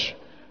word,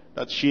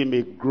 that she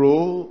may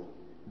grow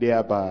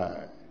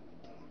thereby.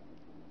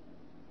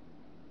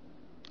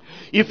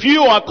 If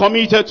you are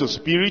committed to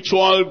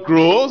spiritual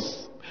growth,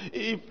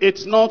 if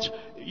it's not,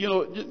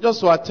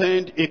 just to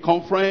attend a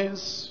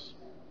conference,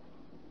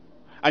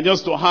 and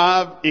just to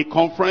have a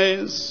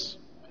conference,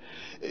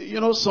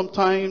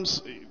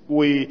 sometimes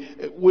we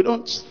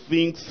don't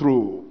think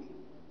through.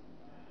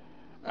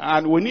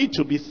 And we need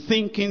to be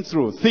thinking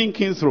through.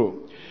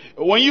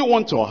 When you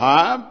want to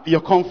have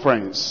your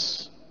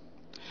conference,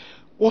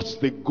 what's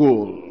the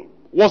goal?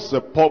 What's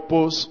the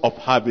purpose of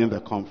having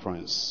the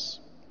conference?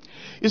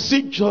 Is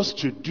it just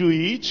to do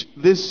it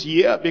this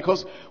year?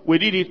 Because we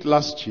did it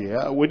last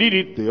year, we did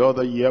it the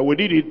other year, we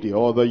did it the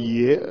other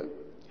year.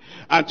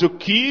 And to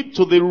keep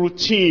to the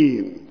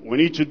routine, we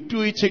need to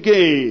do it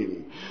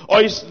again.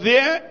 Or is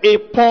there a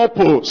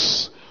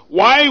purpose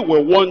why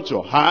we want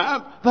to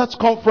have that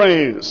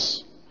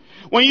conference?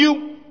 When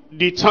you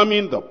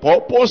determine the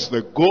purpose,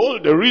 the goal,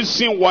 the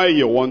reason why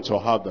you want to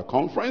have the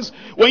conference,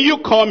 when you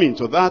come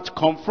into that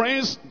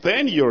conference,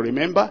 then you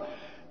remember,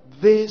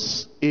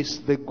 this is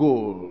the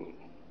goal.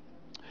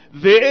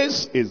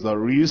 This is the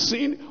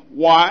reason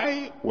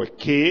why we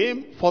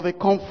came for the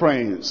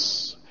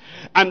conference.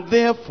 And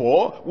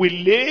therefore, we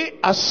lay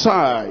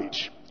aside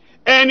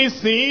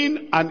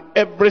anything and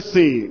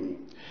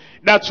everything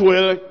that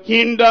will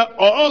hinder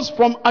us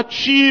from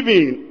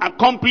accomplishing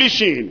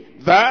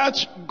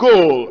that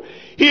goal.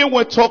 Here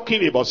we're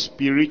talking about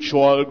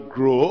spiritual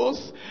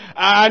growth.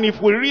 And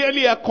if we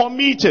really are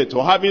committed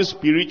to having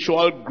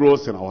spiritual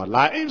growth in our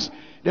lives,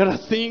 there are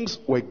things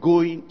we're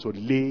going to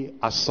lay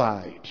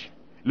aside.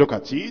 Look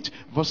at it,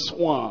 verse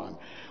 1.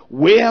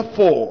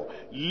 Wherefore,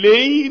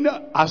 laying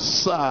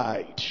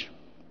aside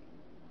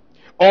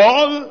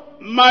all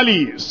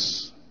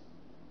malice,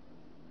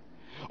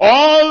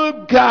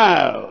 all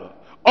guile,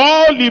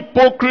 all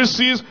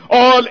hypocrisies,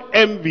 all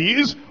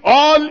envies,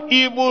 all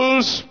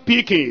evil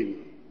speaking.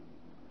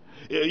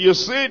 You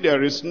say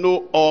there is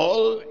no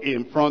all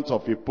in front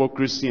of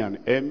hypocrisy and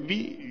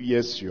envy.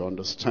 Yes, you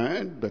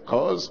understand,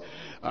 because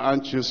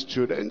aren't you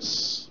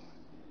students?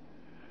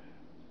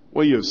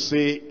 When you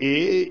say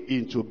A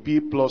into B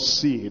plus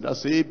C,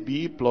 that's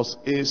AB plus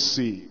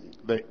AC.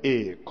 The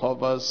A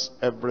covers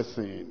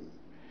everything.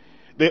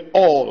 The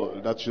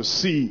all that you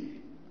see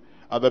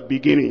at the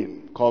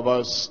beginning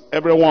covers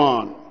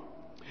everyone.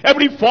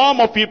 Every form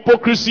of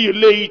hypocrisy, you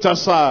lay it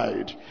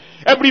aside.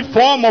 Every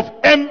form of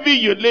envy,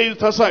 you lay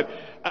it aside.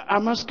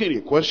 I'm asking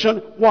a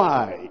question.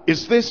 Why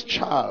is this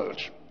child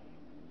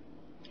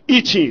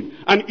eating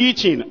and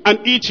eating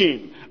and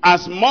eating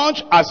as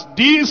much as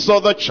this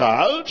other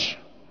child?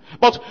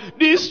 But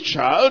this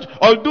child,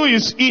 although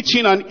he's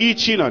eating and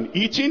eating and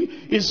eating,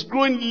 is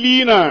growing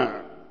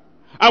leaner.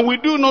 And we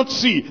do not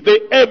see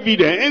the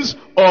evidence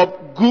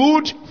of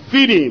good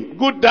feeding,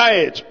 good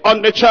diet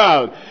on the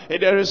child.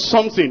 There is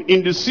something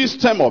in the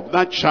system of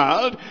that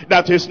child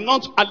that is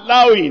not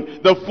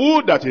allowing the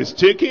food that is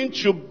taken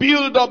to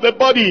build up the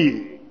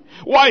body.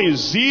 Why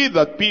is it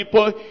that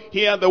people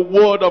hear the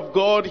word of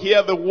God,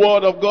 hear the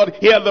word of God,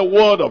 hear the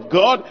word of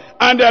God,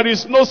 and there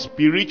is no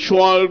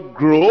spiritual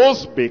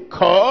growth?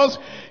 Because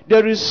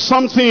there is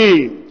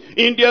something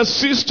in their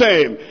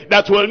system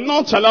that will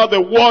not allow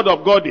the word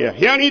of God they are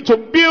hearing to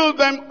build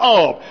them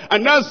up.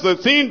 And that's the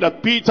thing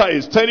that Peter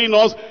is telling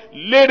us,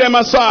 lay them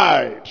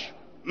aside.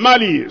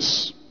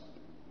 malice,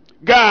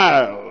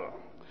 guile,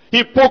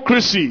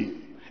 hypocrisy,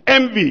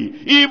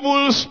 envy,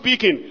 evil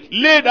speaking.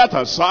 Lay that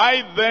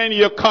aside, then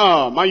you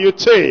come and you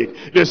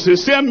take the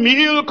sincere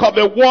milk of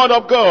the word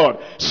of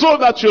God, so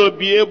that you'll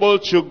be able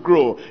to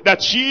grow,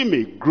 that ye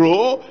may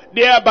grow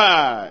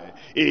thereby.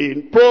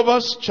 In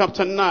Proverbs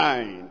chapter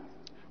 9,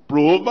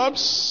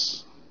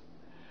 Proverbs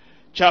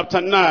chapter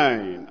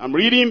 9, I'm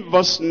reading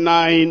verse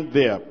 9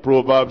 there.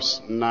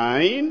 Proverbs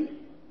 9,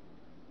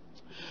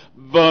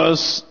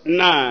 verse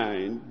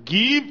 9.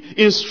 Give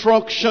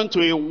instruction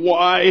to a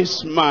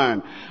wise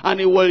man, and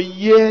he will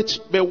yet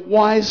be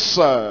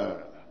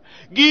wiser.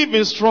 Give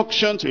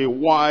instruction to a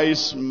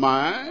wise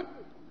man.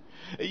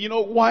 You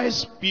know,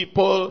 wise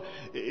people,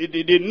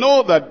 they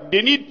know that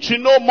they need to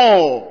know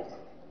more.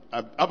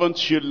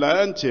 Haven't you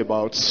learned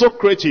about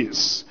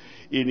Socrates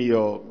in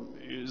your,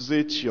 is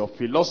it your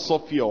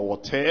philosophy or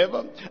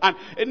whatever? And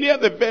near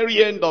the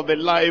very end of the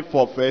life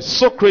of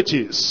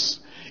Socrates,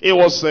 he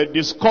was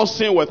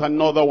discussing with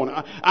another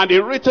one, and he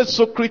rated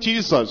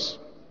Socrates as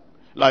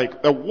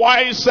like the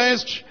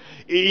wisest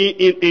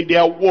in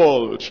their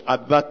world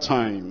at that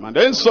time. And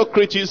then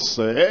Socrates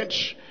said,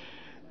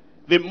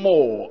 the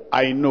more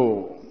I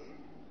know,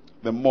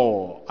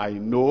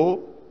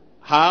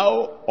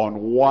 how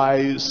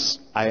unwise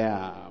I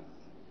am.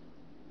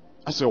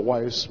 That's a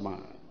wise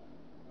man.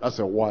 That's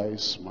a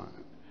wise man.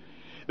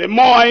 The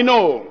more I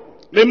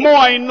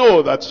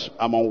know that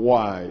I'm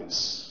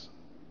unwise.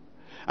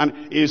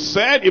 And he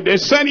said, if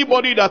there's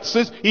anybody that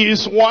says he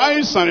is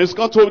wise and has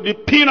got to the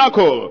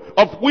pinnacle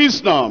of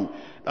wisdom,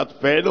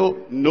 that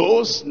fellow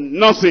knows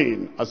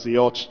nothing as he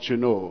ought to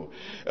know.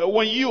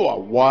 When you are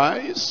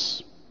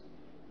wise,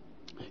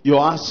 you're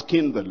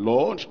asking the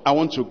Lord, I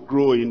want to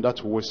grow in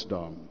that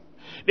wisdom.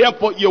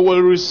 Therefore, you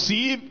will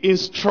receive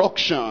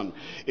instruction.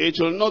 It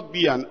will not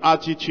be an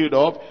attitude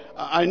of,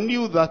 I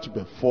knew that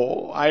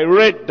before, I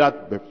read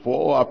that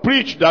before, I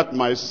preached that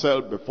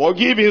myself before.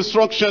 Give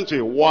instruction to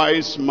a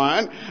wise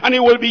man, and he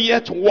will be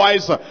yet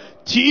wiser.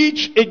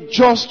 Teach a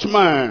just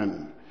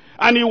man,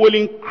 and he will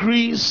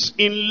increase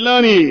in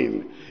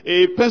learning.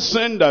 A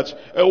person that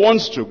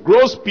wants to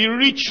grow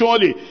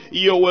spiritually,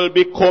 you will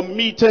be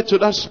committed to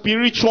that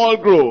spiritual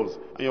growth,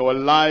 and you will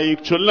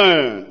like to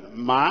learn.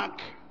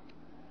 Mark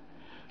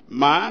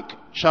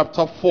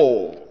chapter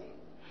 4,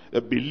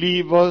 the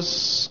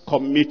believer's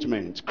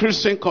commitment,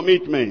 Christian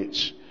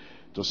commitment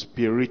to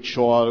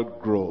spiritual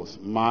growth.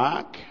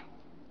 Mark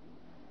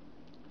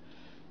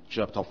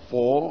chapter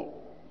 4,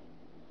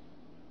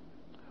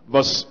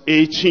 verse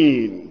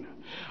 18.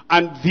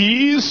 And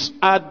these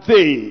are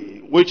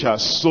they which are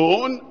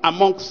sown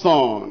among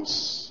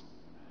thorns,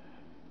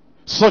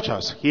 such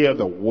as hear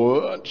the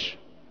word,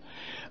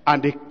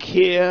 and the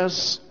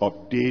cares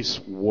of this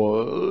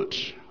world,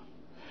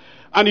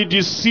 and the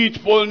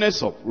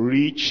deceitfulness of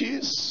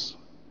riches,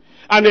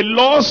 and the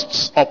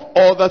lusts of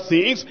other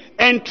things,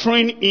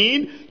 entering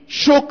in,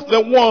 choke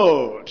the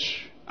word,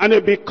 and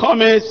it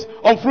becometh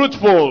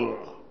unfruitful.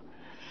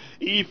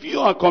 If you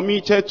are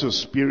committed to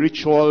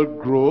spiritual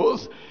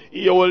growth,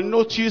 you will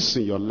notice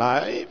in your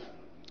life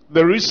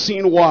the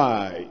reason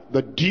why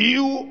the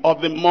dew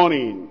of the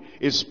morning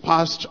is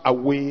passed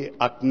away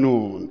at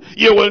noon.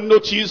 You will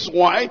notice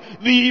why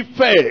the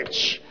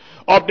effect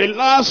of the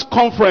last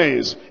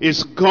conference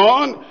is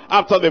gone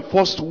after the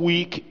first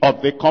week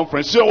of the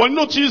conference. You will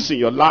notice in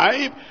your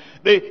life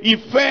the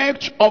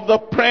effect of the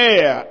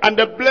prayer and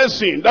the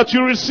blessing that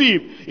you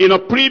received in a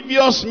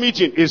previous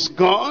meeting is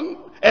gone,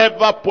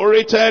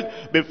 evaporated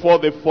before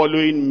the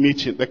following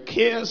meeting. The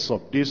cares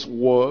of this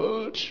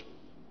world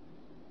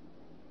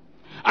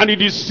and the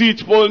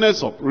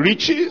deceitfulness of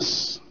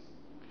riches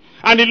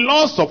and the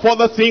lust of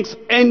other things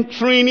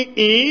entering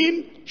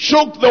in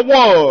choke the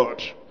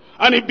word,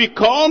 and it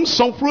becomes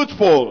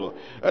unfruitful.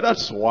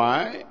 That's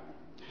why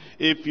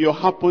if you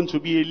happen to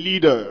be a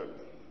leader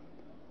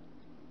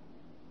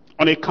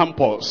on a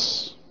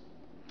campus,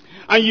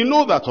 and you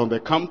know that on the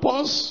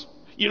campus,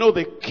 you know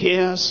the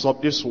cares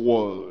of this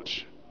world,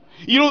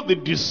 you know the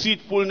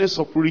deceitfulness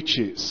of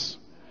riches,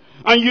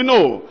 and you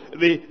know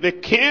the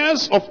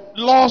cares of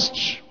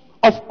lust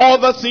of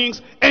other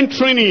things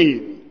entering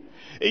in,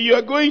 you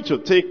are going to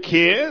take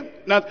care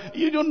that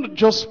you don't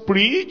just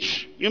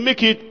preach, you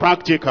make it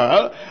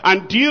practical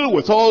and deal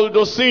with all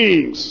those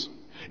things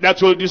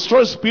that will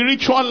destroy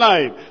spiritual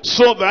life,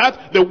 so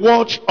that the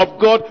word of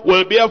God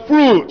will bear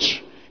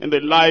fruit in the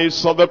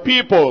lives of the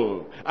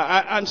people.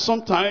 And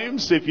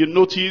sometimes, if you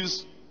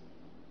notice,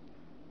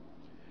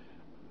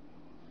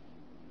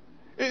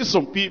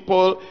 some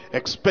people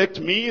expect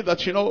me that,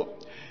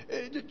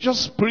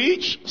 just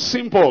preach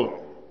simple.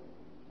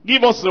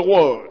 Give us the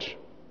word,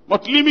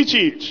 but limit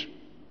it.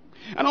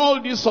 And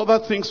all these other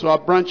things we are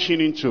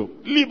branching into,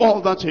 leave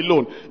all that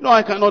alone. No,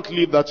 I cannot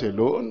leave that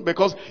alone,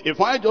 because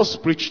if I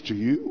just preach to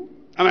you,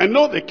 and I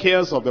know the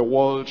cares of the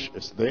world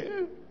is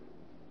there,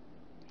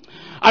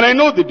 and I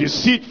know the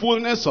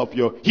deceitfulness of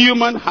your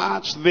human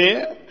hearts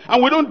there,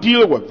 and we don't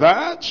deal with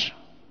that,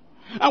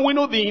 and we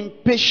know the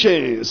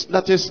impatience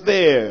that is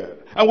there,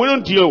 and we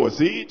don't deal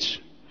with it,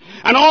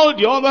 and all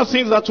the other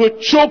things that will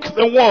choke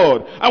the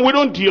word, and we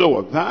don't deal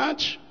with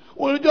that.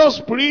 We'll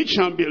just preach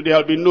and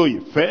there'll be no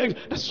effect.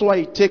 That's why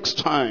it takes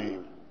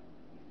time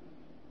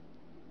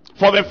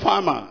for the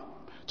farmer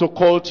to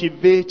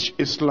cultivate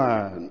his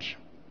land,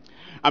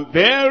 and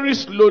very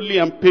slowly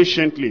and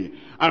patiently,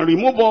 and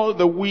remove all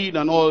the weed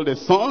and all the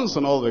thorns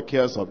and all the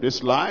cares of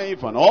this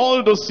life and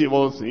all those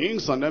evil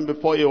things, and then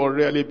before he will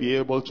really be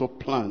able to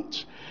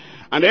plant.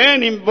 And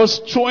then in verse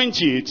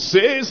 20 it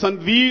says,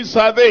 and these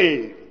are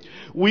they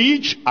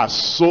which are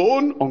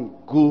sown on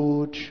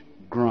good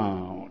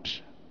ground.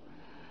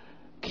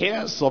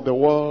 Cares of the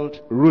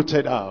world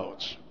rooted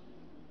out.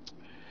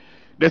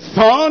 The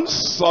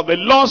thorns of the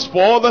lust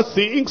for other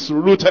things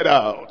rooted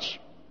out.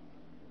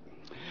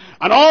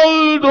 And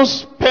all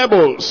those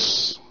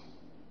pebbles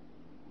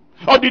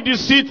of the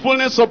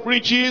deceitfulness of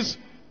riches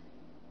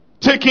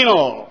taken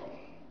off.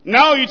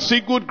 Now it's a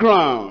good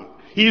ground.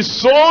 He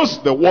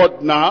sows the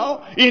word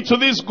now into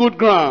this good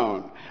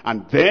ground.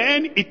 And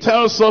then it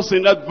tells us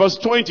in that verse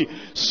 20,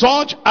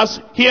 such as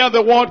hear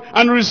the word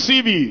and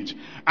receive it,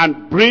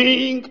 and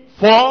bring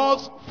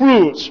forth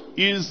fruit,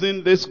 is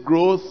in this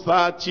growth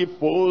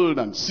 30-fold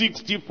and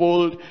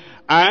 60-fold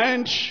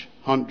and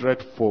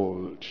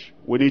 100-fold.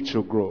 We need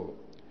to grow.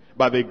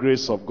 By the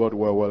grace of God,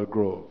 we will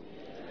grow.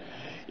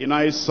 In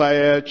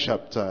Isaiah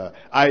chapter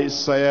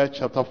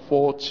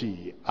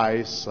 40,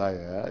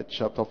 Isaiah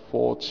chapter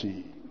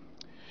 40.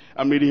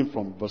 I'm reading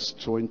from verse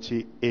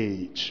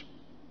 28.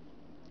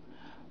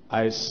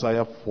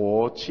 Isaiah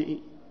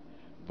 40,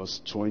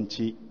 verse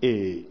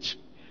 28.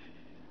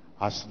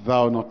 Hast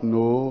thou not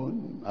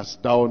known,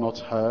 hast thou not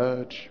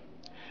heard,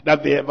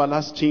 that the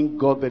everlasting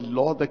God, the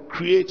Lord, the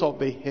creator of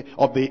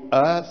the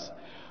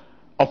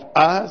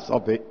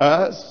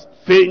earth,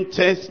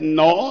 fainteth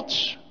not,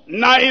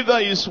 neither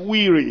is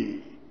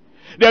weary.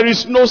 There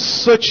is no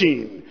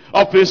searching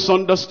of his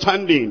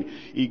understanding.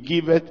 He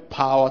giveth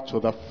power to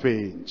the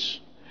faint.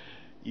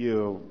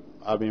 You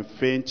have been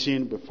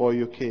fainting before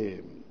you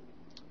came.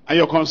 And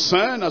your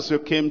concern as you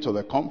came to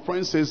the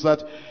conference is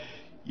that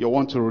you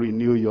want to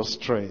renew your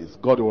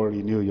strength. God will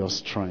renew your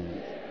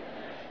strength.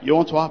 You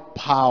want to have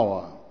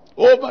power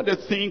over the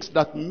things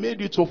that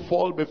made you to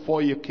fall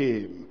before you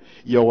came.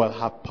 You will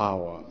have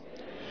power.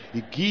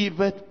 He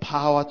giveth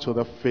power to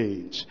the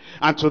faint,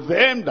 and to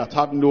them that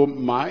have no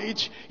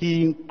might,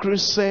 he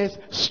increaseth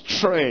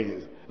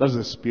strength. That's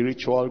the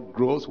spiritual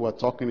growth we're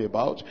talking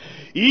about.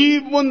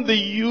 Even the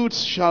youth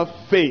shall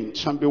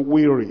faint and be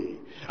weary,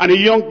 and the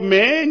young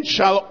men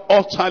shall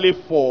utterly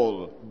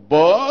fall.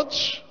 But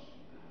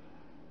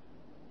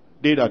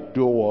they that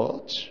do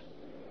what?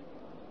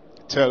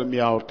 Tell me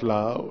out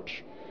loud.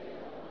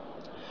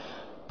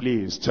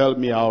 Please tell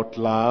me out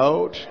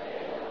loud.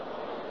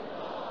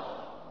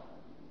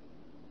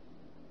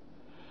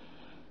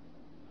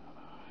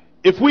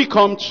 If we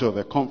come to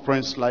the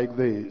conference like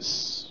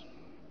this,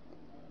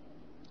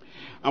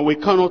 and we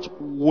cannot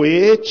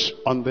wait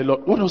on the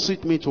Lord, what does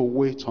it mean to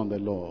wait on the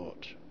Lord?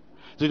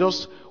 To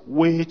just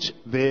wait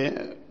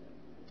there.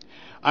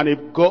 And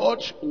if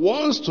God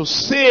wants to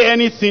say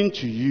anything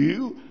to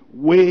you,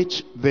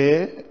 wait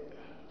there.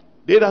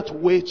 They that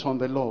wait on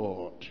the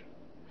Lord.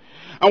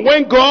 And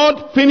when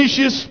God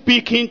finishes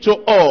speaking to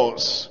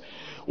us,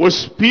 we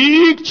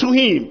speak to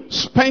him,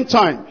 spend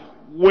time,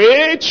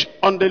 wait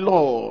on the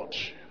Lord.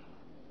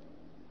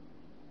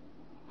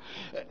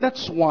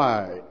 That's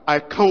why I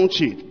count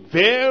it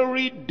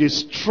very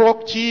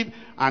destructive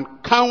and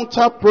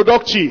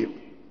counterproductive.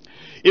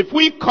 If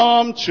we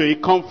come to a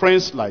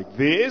conference like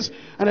this,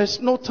 and there's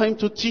no time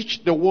to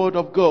teach the word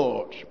of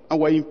God, and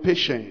we're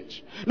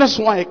impatient. That's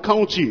why I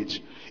count it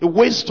a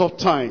waste of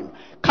time,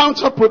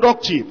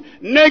 counterproductive,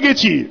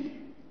 negative.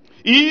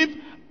 If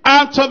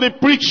after the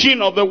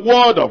preaching of the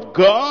word of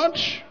God,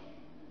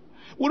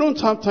 we don't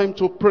have time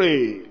to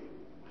pray.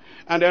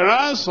 And there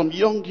are some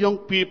young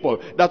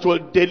people that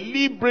will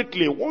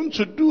deliberately want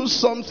to do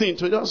something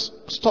to just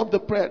stop the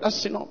prayer.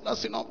 That's enough,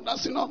 that's enough,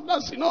 that's enough,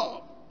 that's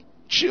enough.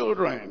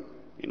 Children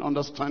in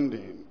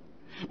understanding.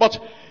 But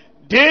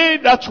they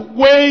that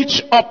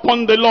wait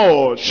upon the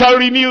Lord shall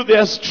renew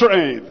their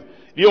strength.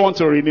 Do you want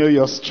to renew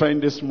your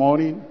strength this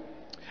morning?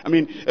 I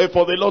mean,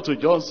 for the Lord to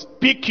just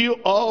pick you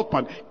up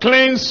and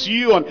cleanse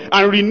you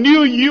and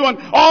renew you and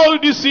all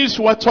these things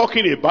we're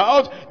talking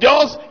about,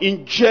 just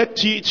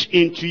inject it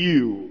into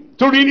you.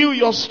 To renew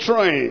your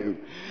strength.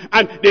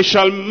 And they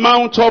shall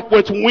mount up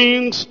with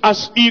wings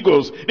as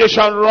eagles. They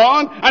shall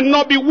run and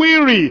not be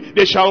weary.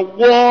 They shall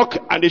walk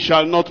and they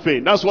shall not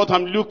faint. That's what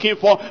I'm looking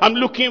for. I'm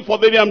looking for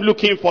the day. I'm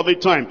looking for the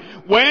time.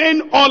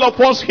 When all of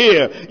us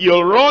here,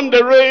 you'll run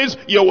the race,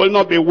 you will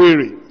not be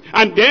weary.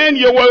 And then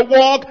you will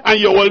walk and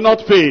you will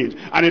not faint.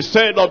 And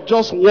instead of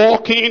just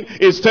walking,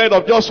 instead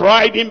of just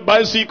riding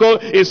bicycle,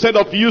 instead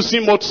of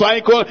using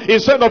motorcycle,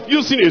 instead of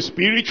using a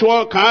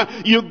spiritual car,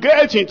 you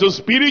get into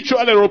spiritual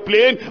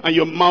aeroplane and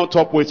you mount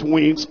up with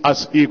wings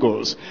as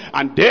eagles.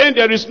 And then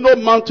there is no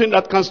mountain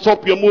that can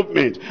stop your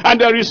movement. And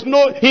there is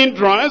no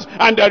hindrance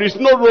and there is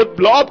no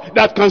roadblock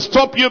that can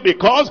stop you,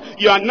 because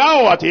you are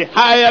now at a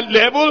higher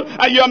level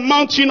and you are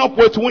mounting up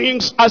with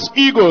wings as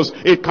eagles.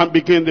 It can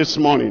begin this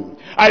morning.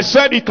 I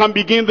said it can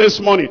begin this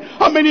morning.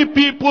 How many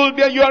people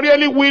there, you are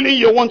really willing,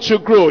 you want to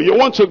grow. You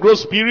want to grow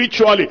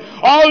spiritually.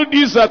 All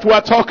these that we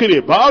are talking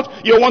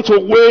about, you want to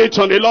wait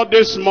on the Lord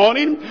this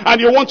morning, and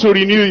you want to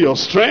renew your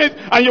strength,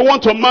 and you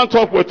want to mount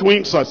up with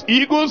wings as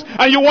eagles,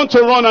 and you want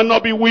to run and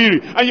not be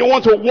weary, and you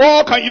want to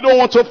walk and you don't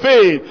want to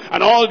faint.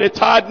 And all the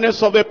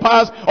tiredness of the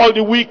past, all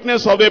the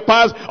weakness of the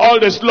past, all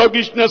the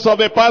sluggishness of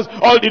the past,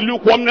 all the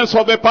lukewarmness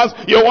of the past,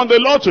 you want the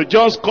Lord to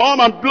just come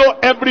and blow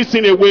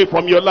everything away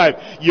from your life.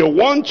 You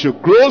want to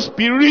grow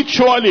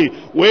spiritually.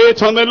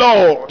 Wait on the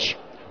Lord.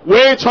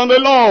 Wait on the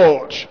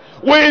Lord.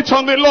 Wait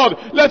on the Lord.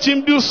 Let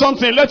him do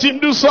something. Let him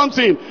do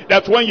something.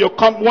 That when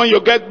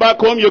you get back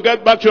home, you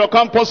get back to your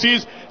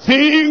campuses,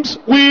 things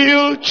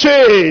will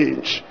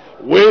change.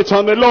 Wait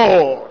on the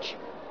Lord.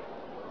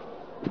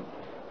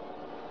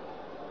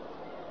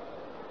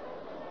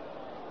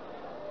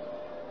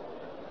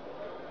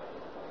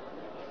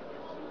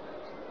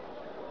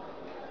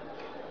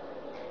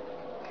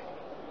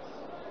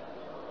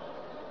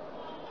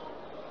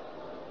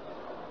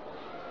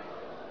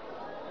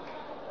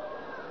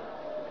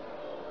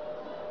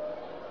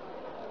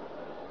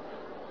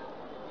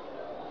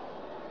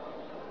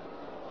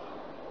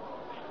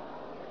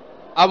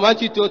 I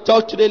want you to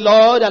talk to the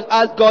Lord and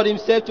ask God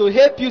himself to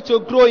help you to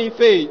grow in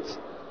faith,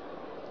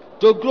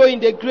 to grow in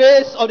the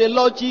grace of the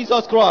Lord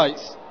Jesus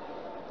Christ.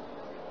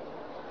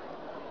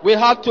 We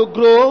have to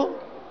grow.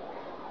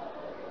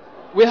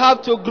 We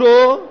have to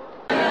grow.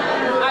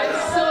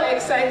 I'm so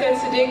excited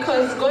today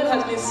because God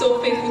has been so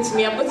faithful to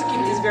me. I'm going to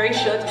keep this very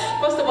short.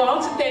 First of all, I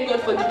want to thank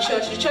God for the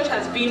church. The church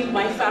has been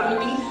my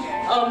family.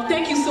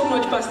 Thank you so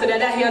much, Pastor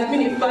Dada. He has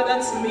been a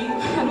father to me.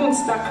 I don't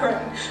start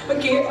crying.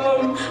 Okay,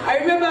 I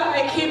remember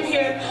I came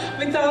here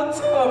without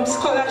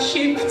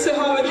scholarship to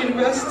Harvard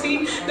University.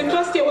 The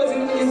first year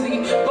wasn't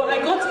easy, but I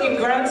got a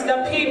grant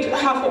that paid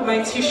half of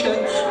my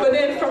tuition. But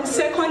then from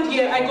second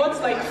year, I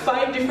got like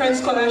 5 different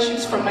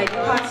scholarships from my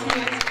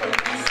department, from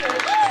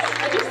research.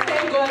 I just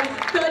thank God.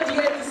 Third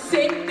year, the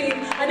same thing.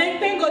 And I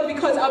thank God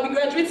because I'll be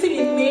graduating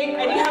in May.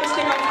 I didn't have to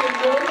take out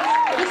a loan.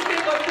 I just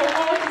thank God for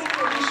all these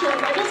provisions.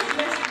 I just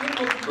bless the name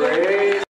of God.